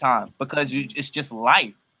all the time, because it's just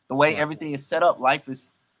life. The way everything is set up, life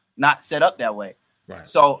is not set up that way. Right.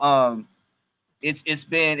 So it's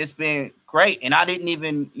been great. And I didn't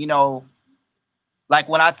even, like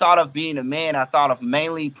when I thought of being a man, I thought of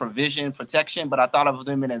mainly provision, protection, but I thought of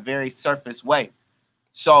them in a very surface way.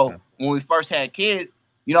 So when we first had kids,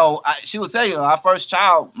 she would tell you, our first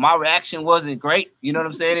child, my reaction wasn't great. You know what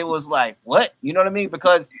I'm saying? It was like, what? You know what I mean?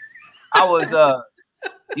 Because I was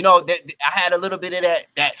you know, that I had a little bit of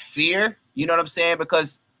that fear, you know what I'm saying?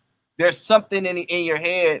 Because there's something in your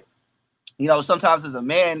head, you know, sometimes as a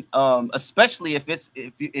man, especially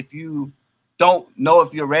if you don't know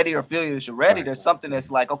if you're ready or feel you're ready, there's something that's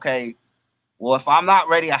like, okay, well, if I'm not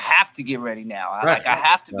ready, I have to get ready now. I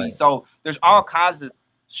have to be. So there's all kinds of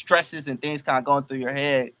stresses and things kind of going through your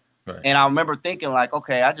head. And I remember thinking like,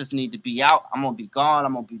 okay, I just need to be out. I'm going to be gone.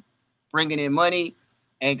 I'm going to be bringing in money.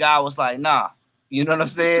 And God was like, nah, you know what I'm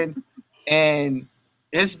saying? And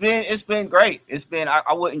it's been great. It's been,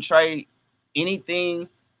 I wouldn't trade anything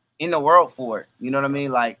in the world for it. You know what I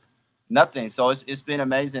mean? Like nothing. So it's been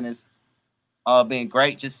amazing. It's been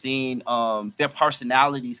great just seeing their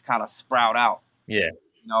personalities kind of sprout out. Yeah.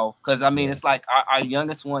 You know, because I mean, it's like our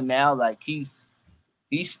youngest one now, like he's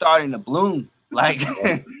starting to bloom. Like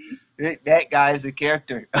that guy is a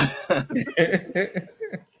character.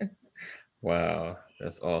 Wow,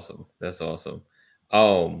 that's awesome. That's awesome.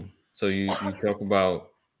 So you talk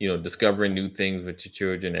about, you know, discovering new things with your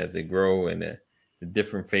children as they grow and the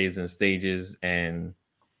different phases and stages, and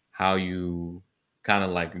how you kind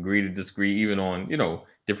of like agree to disagree even on, you know,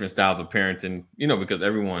 different styles of parenting, you know, because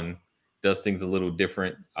everyone does things a little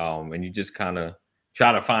different. And you just kind of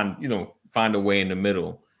try to find a way in the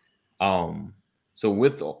middle. So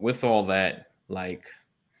with all that, like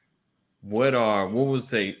what would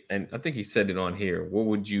say, and I think he said it on here, what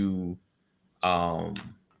would you or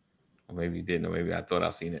maybe you didn't, or maybe I thought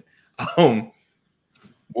I seen it.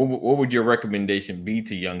 What would your recommendation be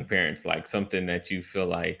to young parents? Like something that you feel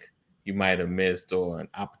like you might have missed, or an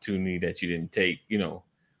opportunity that you didn't take, you know,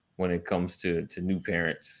 when it comes to new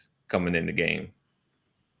parents coming in the game?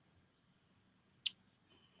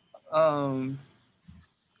 Man,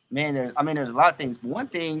 there's a lot of things. One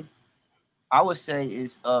thing I would say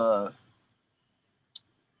is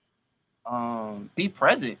be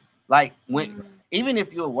present. Like even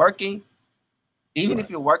if you're working, if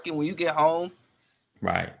you're working, when you get home,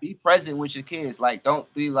 be present with your kids. Like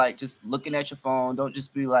don't be like just looking at your phone. Don't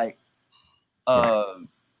just be like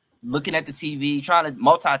looking at the TV, trying to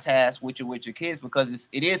multitask with your kids, because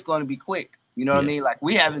it is going to be quick. You know what I mean? Like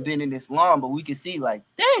we haven't been in this long, but we can see like,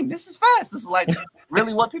 dang, this is fast. This is like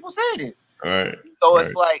really what people say it is. So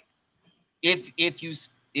it's like if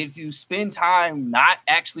you spend time not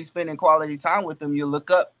actually spending quality time with them, you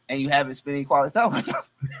look up and you haven't spent any quality time with them.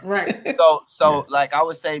 Right. So like I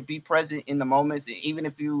would say be present in the moments. And even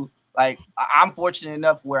if you like, I'm fortunate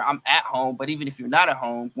enough where I'm at home, but even if you're not at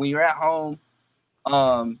home, when you're at home,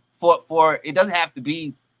 for it doesn't have to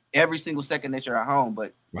be every single second that you're at home,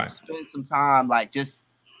 but spend some time like just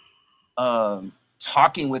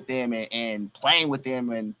talking with them and playing with them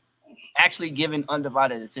and actually giving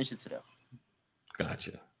undivided attention to them.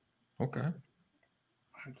 Gotcha. Okay.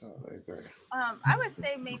 I totally agree. I would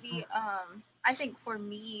say maybe I think for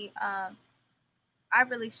me, I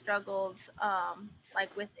really struggled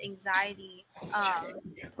like with anxiety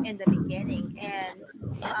in the beginning,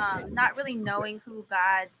 and not really knowing who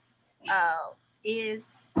God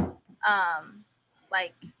is,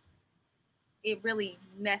 like it really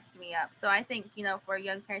messed me up. So I think, you know, for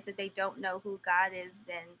young parents, if they don't know who God is,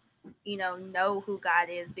 then, you know who God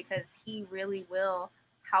is, because he really will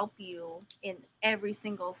help you in every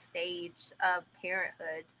single stage of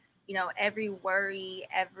parenthood. You know, every worry,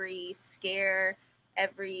 every scare,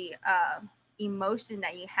 every emotion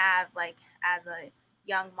that you have, like as a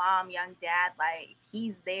young mom, young dad, like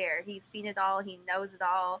he's there. He's seen it all. He knows it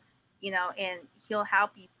all, you know, and he'll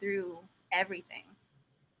help you through everything.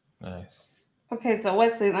 Nice. Okay, so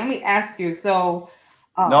Wesley, let me ask you. So,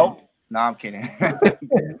 no, I'm kidding.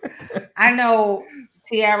 I know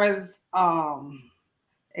Tiara's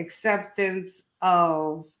acceptance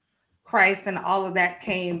of Christ and all of that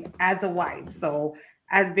came as a wife. So,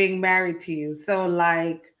 as being married to you. So,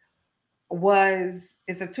 like,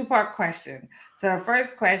 it's a two-part question. So, the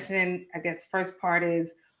first question, I guess, first part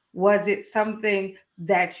is, was it something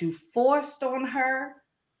that you forced on her?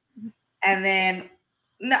 And then,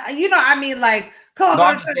 no, you know, I mean, like, come on, no,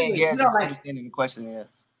 I'm just saying, yeah, just like, understanding the question, yeah.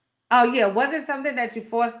 Oh yeah, was it something that you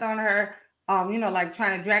forced on her? You know, like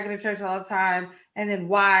trying to drag her to church all the time, and then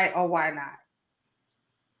why or why not?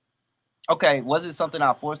 Okay, was it something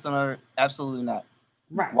I forced on her? Absolutely not.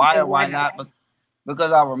 Right. Why or why not?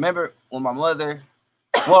 Because I remember when my mother.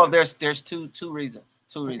 Well, there's two reasons.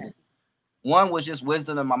 Two reasons. One was just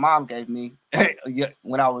wisdom that my mom gave me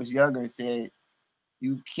when I was younger. Said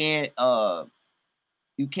you can't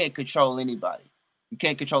control anybody. You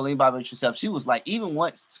can't control anybody but yourself. She was like, even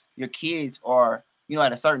once your kids are, you know,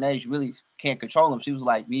 at a certain age, you really can't control them. She was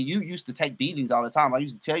like, you used to take beatings all the time. I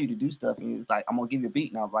used to tell you to do stuff, and it was like, I'm gonna give you a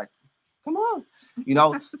beat, and I was like, Come on. You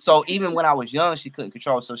know, so even when I was young, she couldn't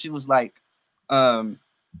control. So she was like, you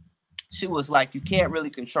can't really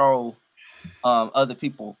control other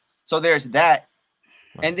people. So there's that.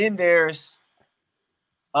 And then there's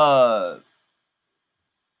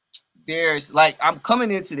like, I'm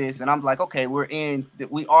coming into this and I'm like, okay,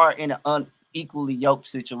 we are in an unequally yoked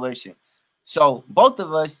situation. So both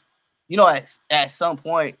of us, you know, at some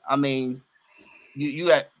point, I mean,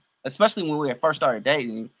 you especially when we first started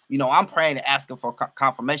dating, you know, I'm praying and asking for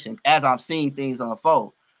confirmation as I'm seeing things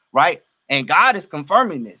unfold, right? And God is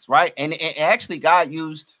confirming this, right? And actually, God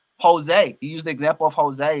used Jose. He used the example of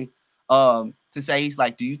Jose to say, he's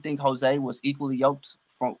like, do you think Jose was equally yoked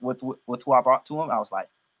with who I brought to him? I was like,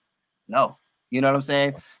 no. You know what I'm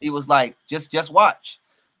saying? He was like, just watch.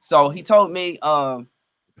 So he told me, I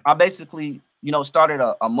basically, you know, started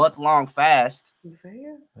a month-long fast.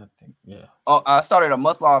 I started a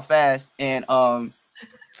month-long fast, and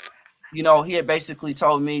you know, he had basically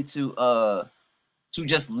told me to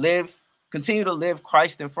just continue to live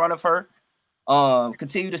Christ in front of her,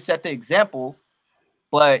 continue to set the example,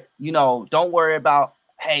 but you know, don't worry about,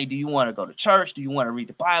 hey, do you want to go to church? Do you want to read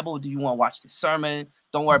the Bible? Do you want to watch the sermon?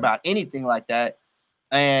 Don't worry about anything like that.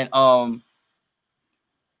 And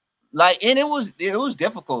like, and it was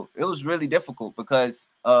difficult. It was really difficult because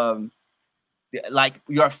like,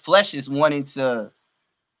 your flesh is wanting to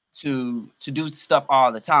do stuff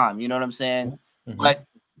all the time. You know what I'm saying? Mm-hmm. But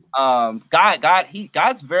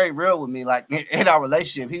God's very real with me. Like, in our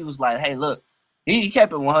relationship, he was like, hey, look, he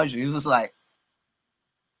kept it 100. He was like,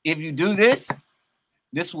 if you do this,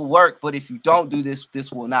 this will work. But if you don't do this,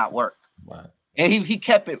 this will not work. Right. And he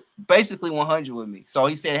kept it basically 100 with me. So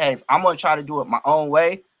he said, hey, if I'm going to try to do it my own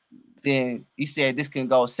way, then he said this can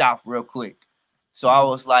go south real quick. So I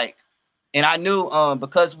was like, and I knew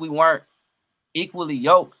because we weren't equally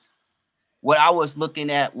yoked, what I was looking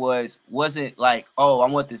at wasn't like, oh, I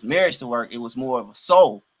want this marriage to work. It was more of a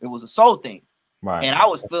soul. It was a soul thing. Right. And I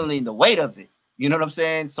was feeling the weight of it. You know what I'm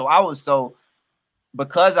saying? So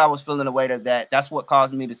because I was feeling the weight of that, that's what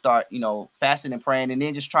caused me to start, you know, fasting and praying, and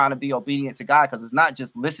then just trying to be obedient to God, because it's not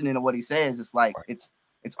just listening to what he says. It's like, right.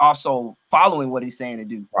 It's also following what he's saying to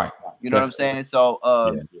do. Right. You know what I'm saying? So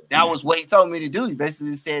that was what he told me to do. He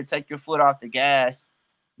basically said, take your foot off the gas.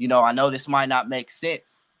 You know, I know this might not make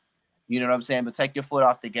sense. You know what I'm saying? But take your foot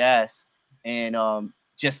off the gas and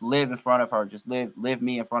just live in front of her. Just live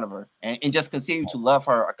me in front of her, and just continue to love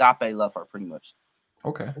her, agape love her, pretty much.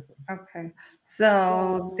 Okay.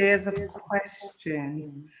 So there's a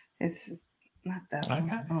question. It's not that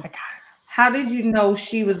one. I got it. How did you know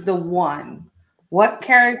she was the one? What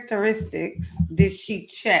characteristics did she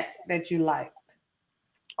check that you liked?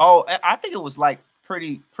 Oh, I think it was like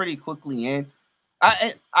pretty quickly in.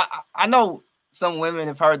 I know some women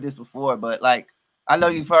have heard this before, but like, I know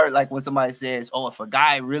you've heard like when somebody says, oh, if a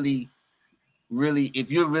guy really,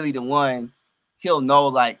 if you're really the one, he'll know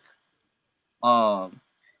like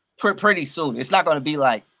pretty soon. It's not going to be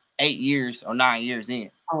like 8 years or 9 years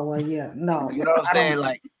in. Oh, well, yeah. No. You know what I'm saying?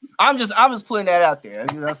 Like, I'm just putting that out there.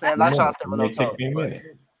 You know what I'm saying? Not trying to step on no toes.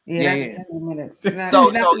 Yeah, that's 20 minutes. So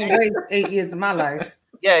 8 years of my life.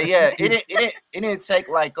 Yeah. It didn't take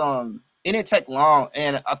like it didn't take long,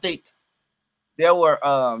 and I think there were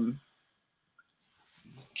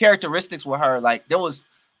characteristics with her. Like, there was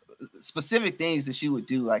specific things that she would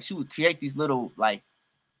do. Like, she would create these little like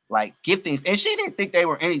giftings, and she didn't think they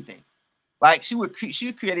were anything. Like,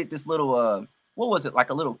 she created this little what was it,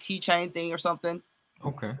 like a little keychain thing or something?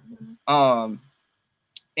 Okay. And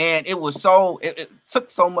it was it took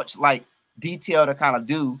so much like detail to kind of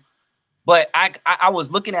do, but I was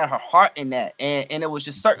looking at her heart in that, and it was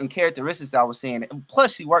just certain characteristics I was seeing. And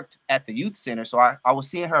plus, she worked at the youth center, so I was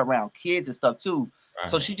seeing her around kids and stuff too. Right.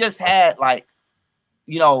 So she just had like,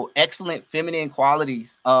 you know, excellent feminine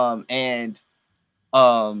qualities, and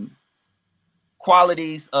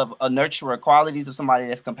qualities of a nurturer, qualities of somebody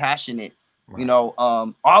that's compassionate. Right. You know,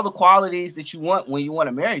 all the qualities that you want when you want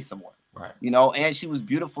to marry someone. Right. You know, and she was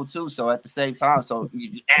beautiful too. So at the same time, so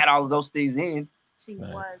you add all of those things in. She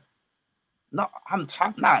was. No, I'm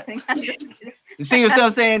not. You see what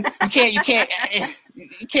I'm saying? You can't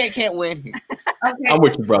win here. Okay. I'm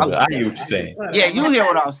with you, brother. I hear what you're saying. Yeah, you hear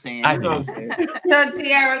what I'm saying. I know. So,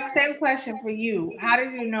 Tiara, same question for you. How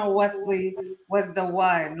did you know Wesley was the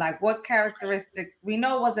one? Like, what characteristic? We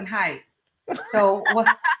know it wasn't height. So what?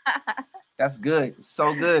 That's good.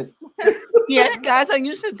 So good. Yeah, guys, I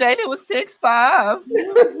used to date it with 6'5".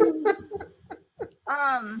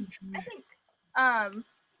 I think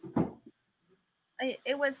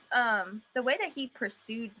it was the way that he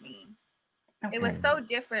pursued me. Okay. It was so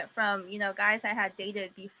different from, you know, guys I had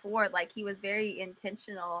dated before. Like, he was very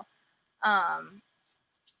intentional And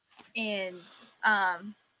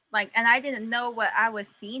and I didn't know what I was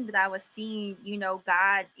seeing, but I was seeing,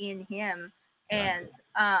 God in him. And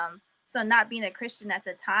so not being a Christian at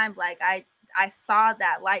the time, like I saw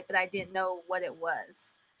that light, but I didn't know what it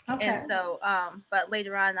was. Okay. And so but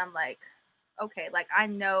later on I'm like, okay, like I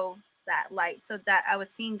know that light, so that I was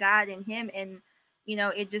seeing God in him, and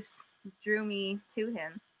it just drew me to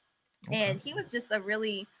him. Okay. And he was just a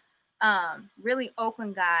really really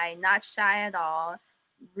open guy, not shy at all,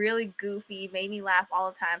 really goofy, made me laugh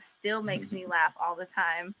all the time, still makes me laugh all the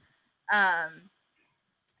time.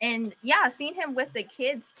 And yeah, seeing him with the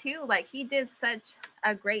kids too, like he did such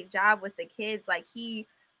a great job with the kids. Like he,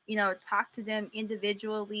 talked to them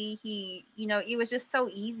individually. He, it was just so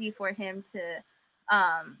easy for him to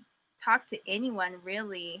talk to anyone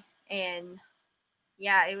really. And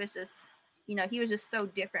yeah, it was just, he was just so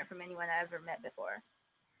different from anyone I ever met before.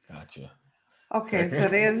 Gotcha. Okay, so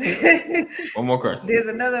there's one more question. There's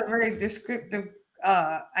another very descriptive.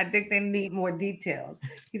 I think they need more details.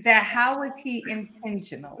 He said, "How was he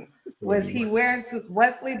intentional? Was he wearing suits?"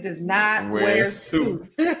 Wesley does not wear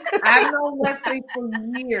suits. I've known Wesley for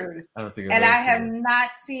years, and I have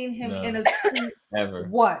not seen him in a suit ever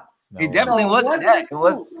once. No. It definitely wasn't that.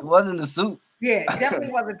 It wasn't the suits. Yeah, it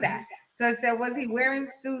definitely wasn't that. So I said, was he wearing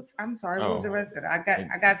suits? I'm sorry, what was the rest of it? I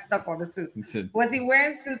got stuck on the suits. Was he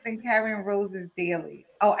wearing suits and carrying roses daily?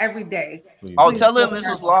 Oh, every day. Please tell him this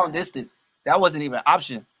was long distance. That wasn't even an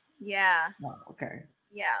option. Yeah. Oh, okay.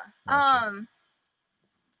 Yeah. I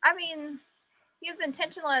mean, he was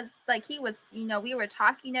intentional as like he was, we were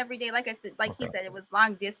talking every day. Like I said, he said, it was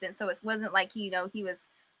long distance. So it wasn't like, he was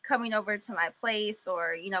coming over to my place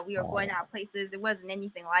or, we were going out places. It wasn't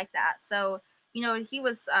anything like that. So, he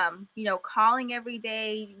was, calling every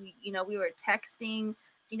day. We were texting,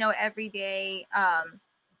 every day.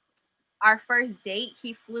 Our first date,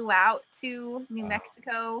 he flew out to New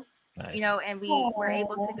Mexico, nice. And we were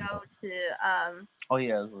able to go to,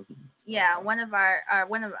 one of our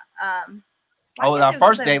our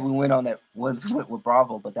first date we went on that was with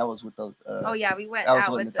Bravo, but that was with those. We went. That was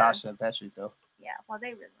out with Natasha and Patrick though. Yeah, well,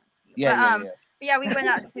 they really wanted to see you. But yeah, we went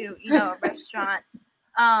out to a restaurant,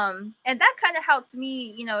 and that kind of helped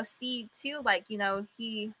me, see too, like he that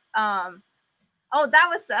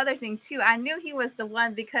was the other thing too. I knew he was the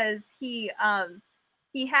one because he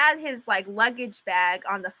had his like luggage bag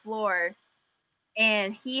on the floor,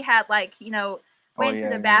 and he had like went to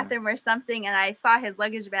the bathroom or something, and I saw his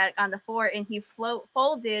luggage bag on the floor, and he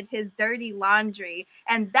folded his dirty laundry.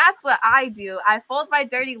 And that's what I do. I fold my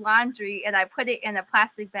dirty laundry and I put it in a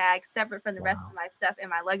plastic bag separate from the rest of my stuff in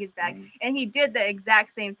my luggage bag. And he did the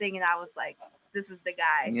exact same thing, and I was like, this is the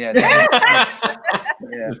guy. Yeah,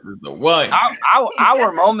 this is the one.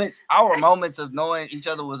 Our moments of knowing each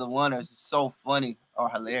other was the one is so funny or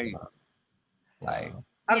hilarious. Like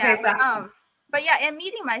okay, but yeah, and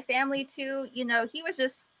meeting my family too, he was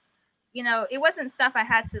just, it wasn't stuff I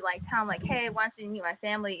had to like tell him like, hey, I want you to meet my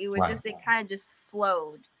family. It was just, it kind of just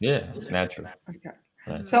flowed. Yeah, natural. Okay.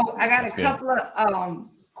 So I got a couple of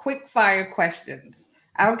quick fire questions.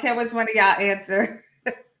 I don't care which one of y'all answer.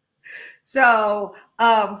 So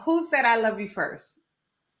who said I love you first?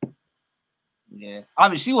 Yeah, I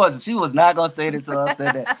mean, she was not gonna say it until I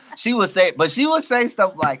said that. She would say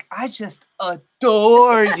stuff like, "I just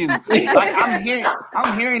adore you." Like, I'm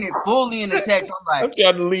hearing it fully in the text. I'm like, I'm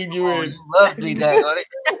trying to lead you in. You love me, that.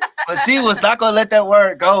 But she was not gonna let that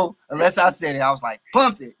word go unless I said it. I was like,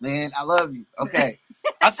 "Pump it, man. I love you." Okay,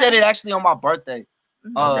 I said it actually on my birthday.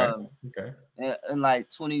 Okay. In like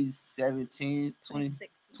 2017,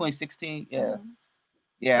 2016. Yeah.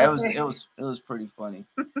 Yeah, it was pretty funny.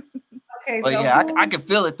 Okay, but so yeah, I could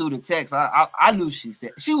feel it through the text. I knew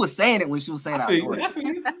she was saying it when she was saying I adore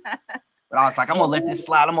you. But I was like, I'm gonna let this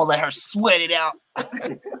slide. I'm gonna let her sweat it out.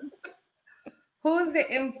 Who's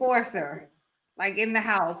the enforcer? Like in the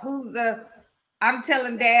house? Who's the I'm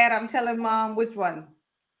telling dad, I'm telling mom, which one?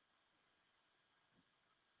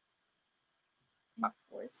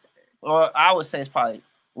 Well, I would say it's probably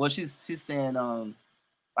she's saying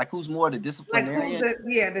like who's more the disciplinarian? Like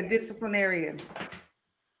who's the disciplinarian?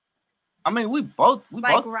 I mean, we both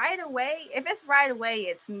right away. If it's right away,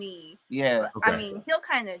 it's me. Yeah. Okay. I mean, he'll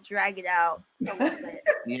kind of drag it out a little bit.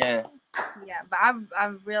 Yeah. Yeah, but I'm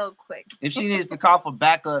real quick. If she needs to call for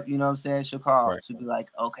backup, you know what I'm saying? She'll call. Right. She'll be like,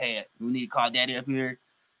 okay, we need to call daddy up here.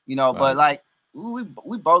 Right. But like we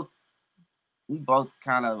both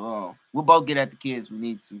kind of we'll both get at the kids we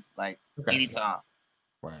need to, like anytime.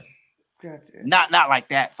 Right. Gotcha. Not like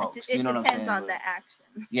that, folks. You know what I'm saying? It depends on the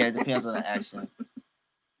action. Yeah, it depends on the action.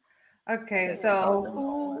 Okay,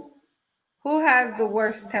 so who has the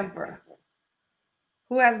worst temper?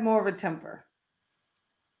 Who has more of a temper?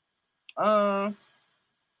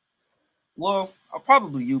 Well,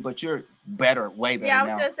 probably you, but you're better, way better. Yeah, I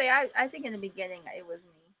was gonna say. I think in the beginning it was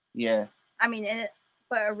me. Yeah. I mean,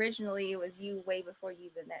 but originally it was you way before you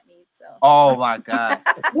even met me. So. Oh my God,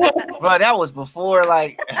 bro, that was before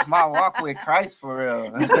like my walk with Christ for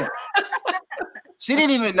real. She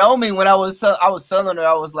didn't even know me when I was telling her.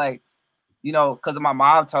 I was like, you know, because my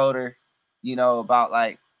mom told her, you know, about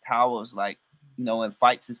like how I was like, you know, in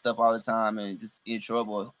fights and stuff all the time and just in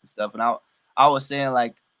trouble and stuff. And I was saying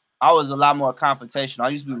like I was a lot more confrontational. I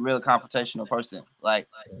used to be a real confrontational person, like.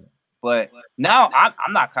 But now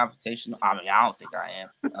I'm not confrontational. I mean, I don't think I am.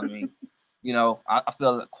 I mean, you know, I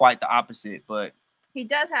feel quite the opposite. But he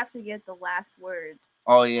does have to get the last word.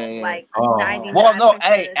 Oh yeah. Like 99%. Well, no,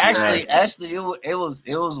 hey, actually, it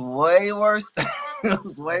was way worse. It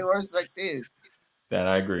was way worse back then. That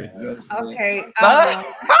I agree. Okay.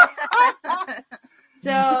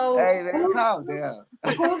 So hey man, calm down.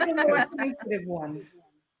 Who's the more sensitive one?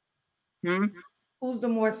 Hmm? Who's the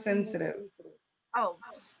more sensitive? Oh,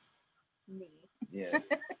 me. Yeah.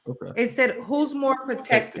 Okay. It said who's more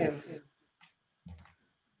protective?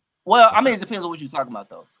 Well, I mean, it depends on what you're talking about,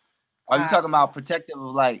 though. Are you talking about protective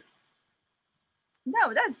of like?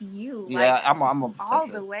 No, that's you. Yeah, like, I'm all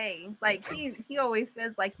the way. Like he always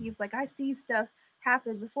says, like he's like, I see stuff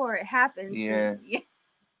happen before it happens. Yeah.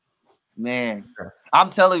 Man, I'm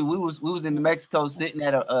telling you, we was in New Mexico sitting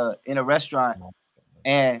at in a restaurant,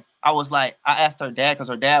 and I was like, I asked her dad because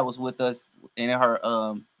her dad was with us, and her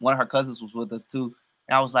one of her cousins was with us too,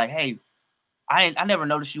 and I was like, hey, I never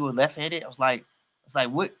noticed you were left-handed. I was like,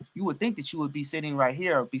 what you would think that you would be sitting right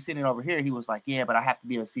here or be sitting over here. He was like, yeah, but I have to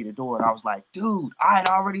be able to see the door. And I was like, dude, I had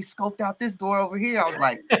already scoped out this door over here. I was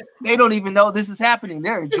like, they don't even know this is happening.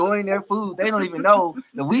 They're enjoying their food. They don't even know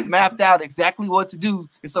that we've mapped out exactly what to do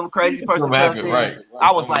if some crazy person comes in. Right.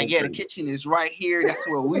 I was like, yeah, the kitchen is right here. That's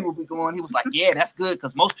where we will be going. He was like, yeah, that's good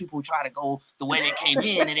because most people try to go the way they came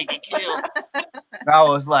in and they get killed. And I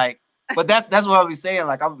was like, but that's what I'll be saying.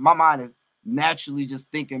 Like my mind is naturally just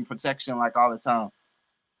thinking protection like all the time.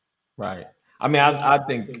 Right. I mean, I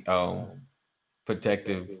think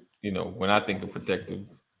protective, you know, when I think of protective,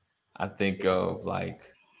 I think of like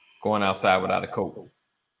going outside without a coat.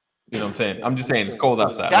 You know what I'm saying? I'm just saying it's cold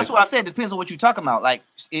outside. That's what I said. It depends on what you're talking about. Like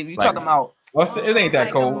if you're talking about it ain't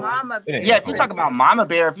that cold. Yeah, if you're talking about mama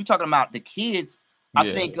bear, if you're talking about the kids,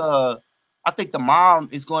 I think the mom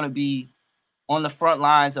is going to be on the front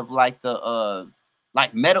lines of like the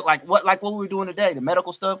like what we were doing today, the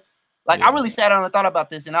medical stuff. Like I really sat down and thought about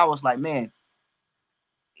this, and I was like, man,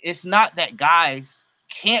 it's not that guys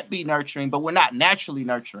can't be nurturing, but we're not naturally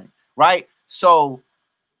nurturing, right? So,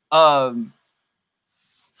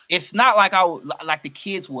 it's not like like the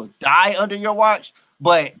kids will die under your watch,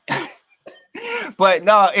 but but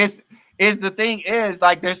no, it's the thing is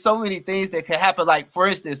like there's so many things that can happen. Like for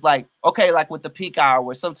instance, like okay, like with the peak hour,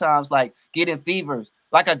 where sometimes like getting fevers,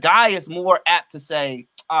 like a guy is more apt to say,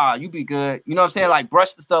 you be good. You know what I'm saying? Like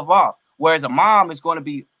brush the stuff off. Whereas a mom is going to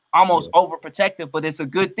be almost overprotective, but it's a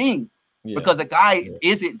good thing because the guy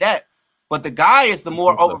isn't that. But the guy is the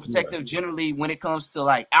more overprotective generally when it comes to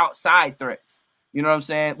like outside threats. You know what I'm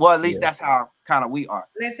saying? Well, at least that's how kind of we are.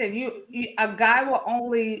 Listen, you a guy will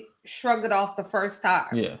only shrug it off the first time.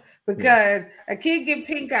 Yeah. Because a kid get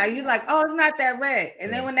pink eye, you like, oh, it's not that red.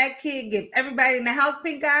 And then when that kid get everybody in the house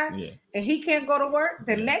pink eye and he can't go to work,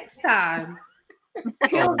 the next time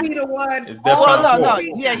he'll be the one. No.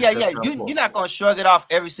 Yeah. You're not gonna shrug it off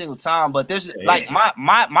every single time, but there's like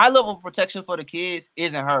my level of protection for the kids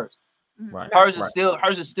isn't hers. Right. Hers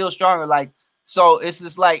is still stronger. Like so, it's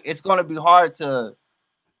just like it's gonna be hard to.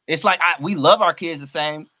 It's like we love our kids the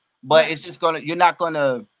same, but it's just you're not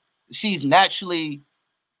gonna. She's naturally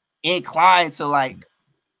inclined to like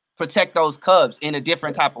protect those cubs in a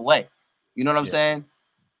different type of way. You know what I'm saying?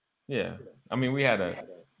 Yeah. I mean, we had an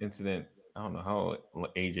incident. I don't know how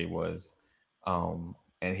AJ was,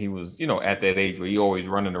 and he was, you know, at that age where he always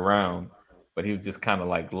running around, but he was just kind of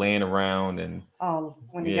like laying around and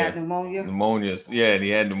when he got pneumonia. And he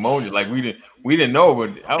had pneumonia. Like we didn't know,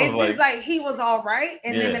 but I was like he was all right,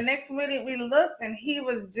 and then the next minute we looked and he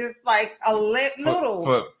was just like a lit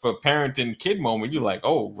noodle. For parent and kid moment, you're like,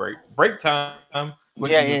 oh, break time.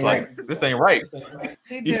 But like this ain't right.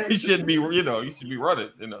 You shouldn't be, you know, you should be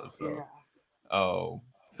running, you know. So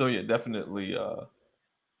so yeah, definitely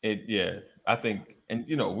I think, and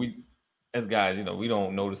you know, we as guys, you know, we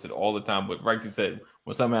don't notice it all the time, but like you said,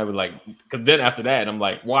 when something happens, like, because then after that, I'm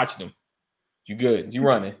like watching them. You good? You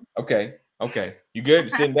running? Okay. You good? You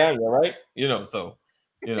sitting down? You all right? You know, so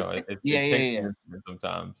you know, it takes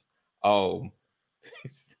sometimes.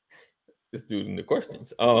 Let's do the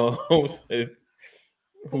questions. Who's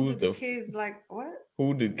the kids like what?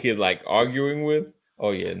 Who the kid like arguing with?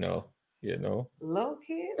 Oh yeah, no. Low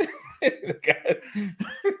kids?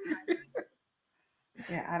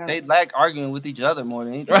 Yeah, I don't. They like arguing with each other more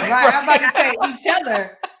than anything. Right, I'm about to say each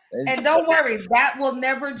other. And don't worry, that will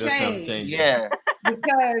never change. Yeah.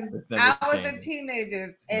 Because I was a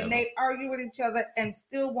teenager and they argue with each other and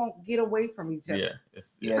still won't get away from each other.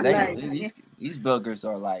 These boogers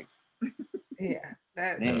are like. Yeah.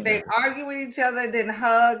 They argue with each other, then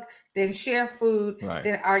hug, then share food,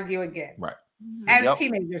 then argue again. Right. As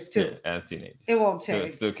teenagers too. Yeah, as teenagers. It won't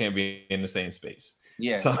change. Still can't be in the same space.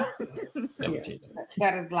 Yeah. So never changes.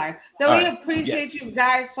 That is life. So we appreciate you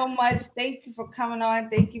guys so much. Thank you for coming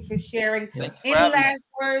on. Thank you for sharing. Any last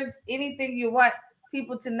words? Anything you want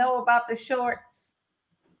people to know about the shorts?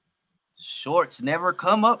 Shorts never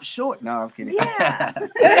come up short. No, I'm kidding. Yeah.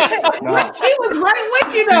 No. She was right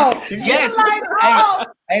with you though. Yes. Like, oh.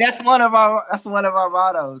 Hey, that's one of our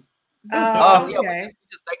mottos. Okay.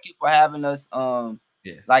 Just thank you for having us.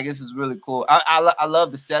 Yes. Like this is really cool. I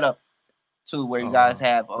love the setup too, where you guys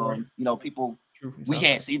have people. We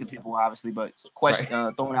can't see the people obviously, but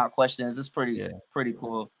throwing out questions. It's pretty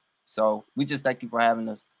cool. So we just thank you for having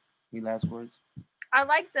us. Any last words? I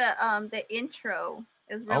like the intro.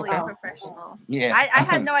 Is really professional. Yeah, I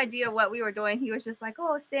had no idea what we were doing. He was just like,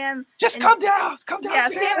 "Oh, Sam, just come down." Yeah,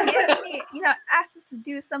 Sam asked us to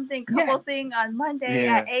do something, thing on Monday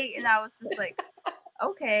at 8, and I was just like,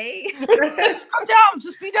 "Okay, just come down.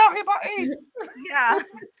 Just be down here by 8." Yeah,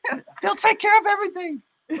 he'll take care of everything.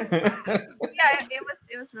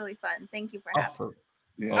 It was really fun. Thank you for having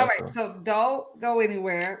me. Yeah. All right, so don't go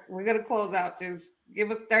anywhere. We're gonna close out. Just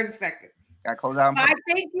give us 30 seconds. Got close out. I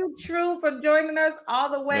thank you, True, for joining us all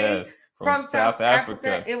the way from South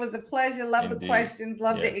Africa. It was a pleasure. Love the questions.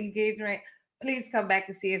 Love the engagement. Please come back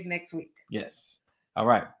and see us next week. Yes. All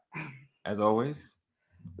right. As always,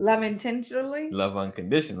 love intentionally, love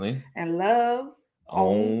unconditionally, and love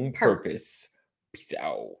on purpose. Peace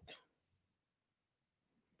out.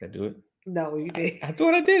 Did I do it? No, you did. I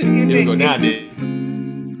thought I did it. Here we go. Now I did.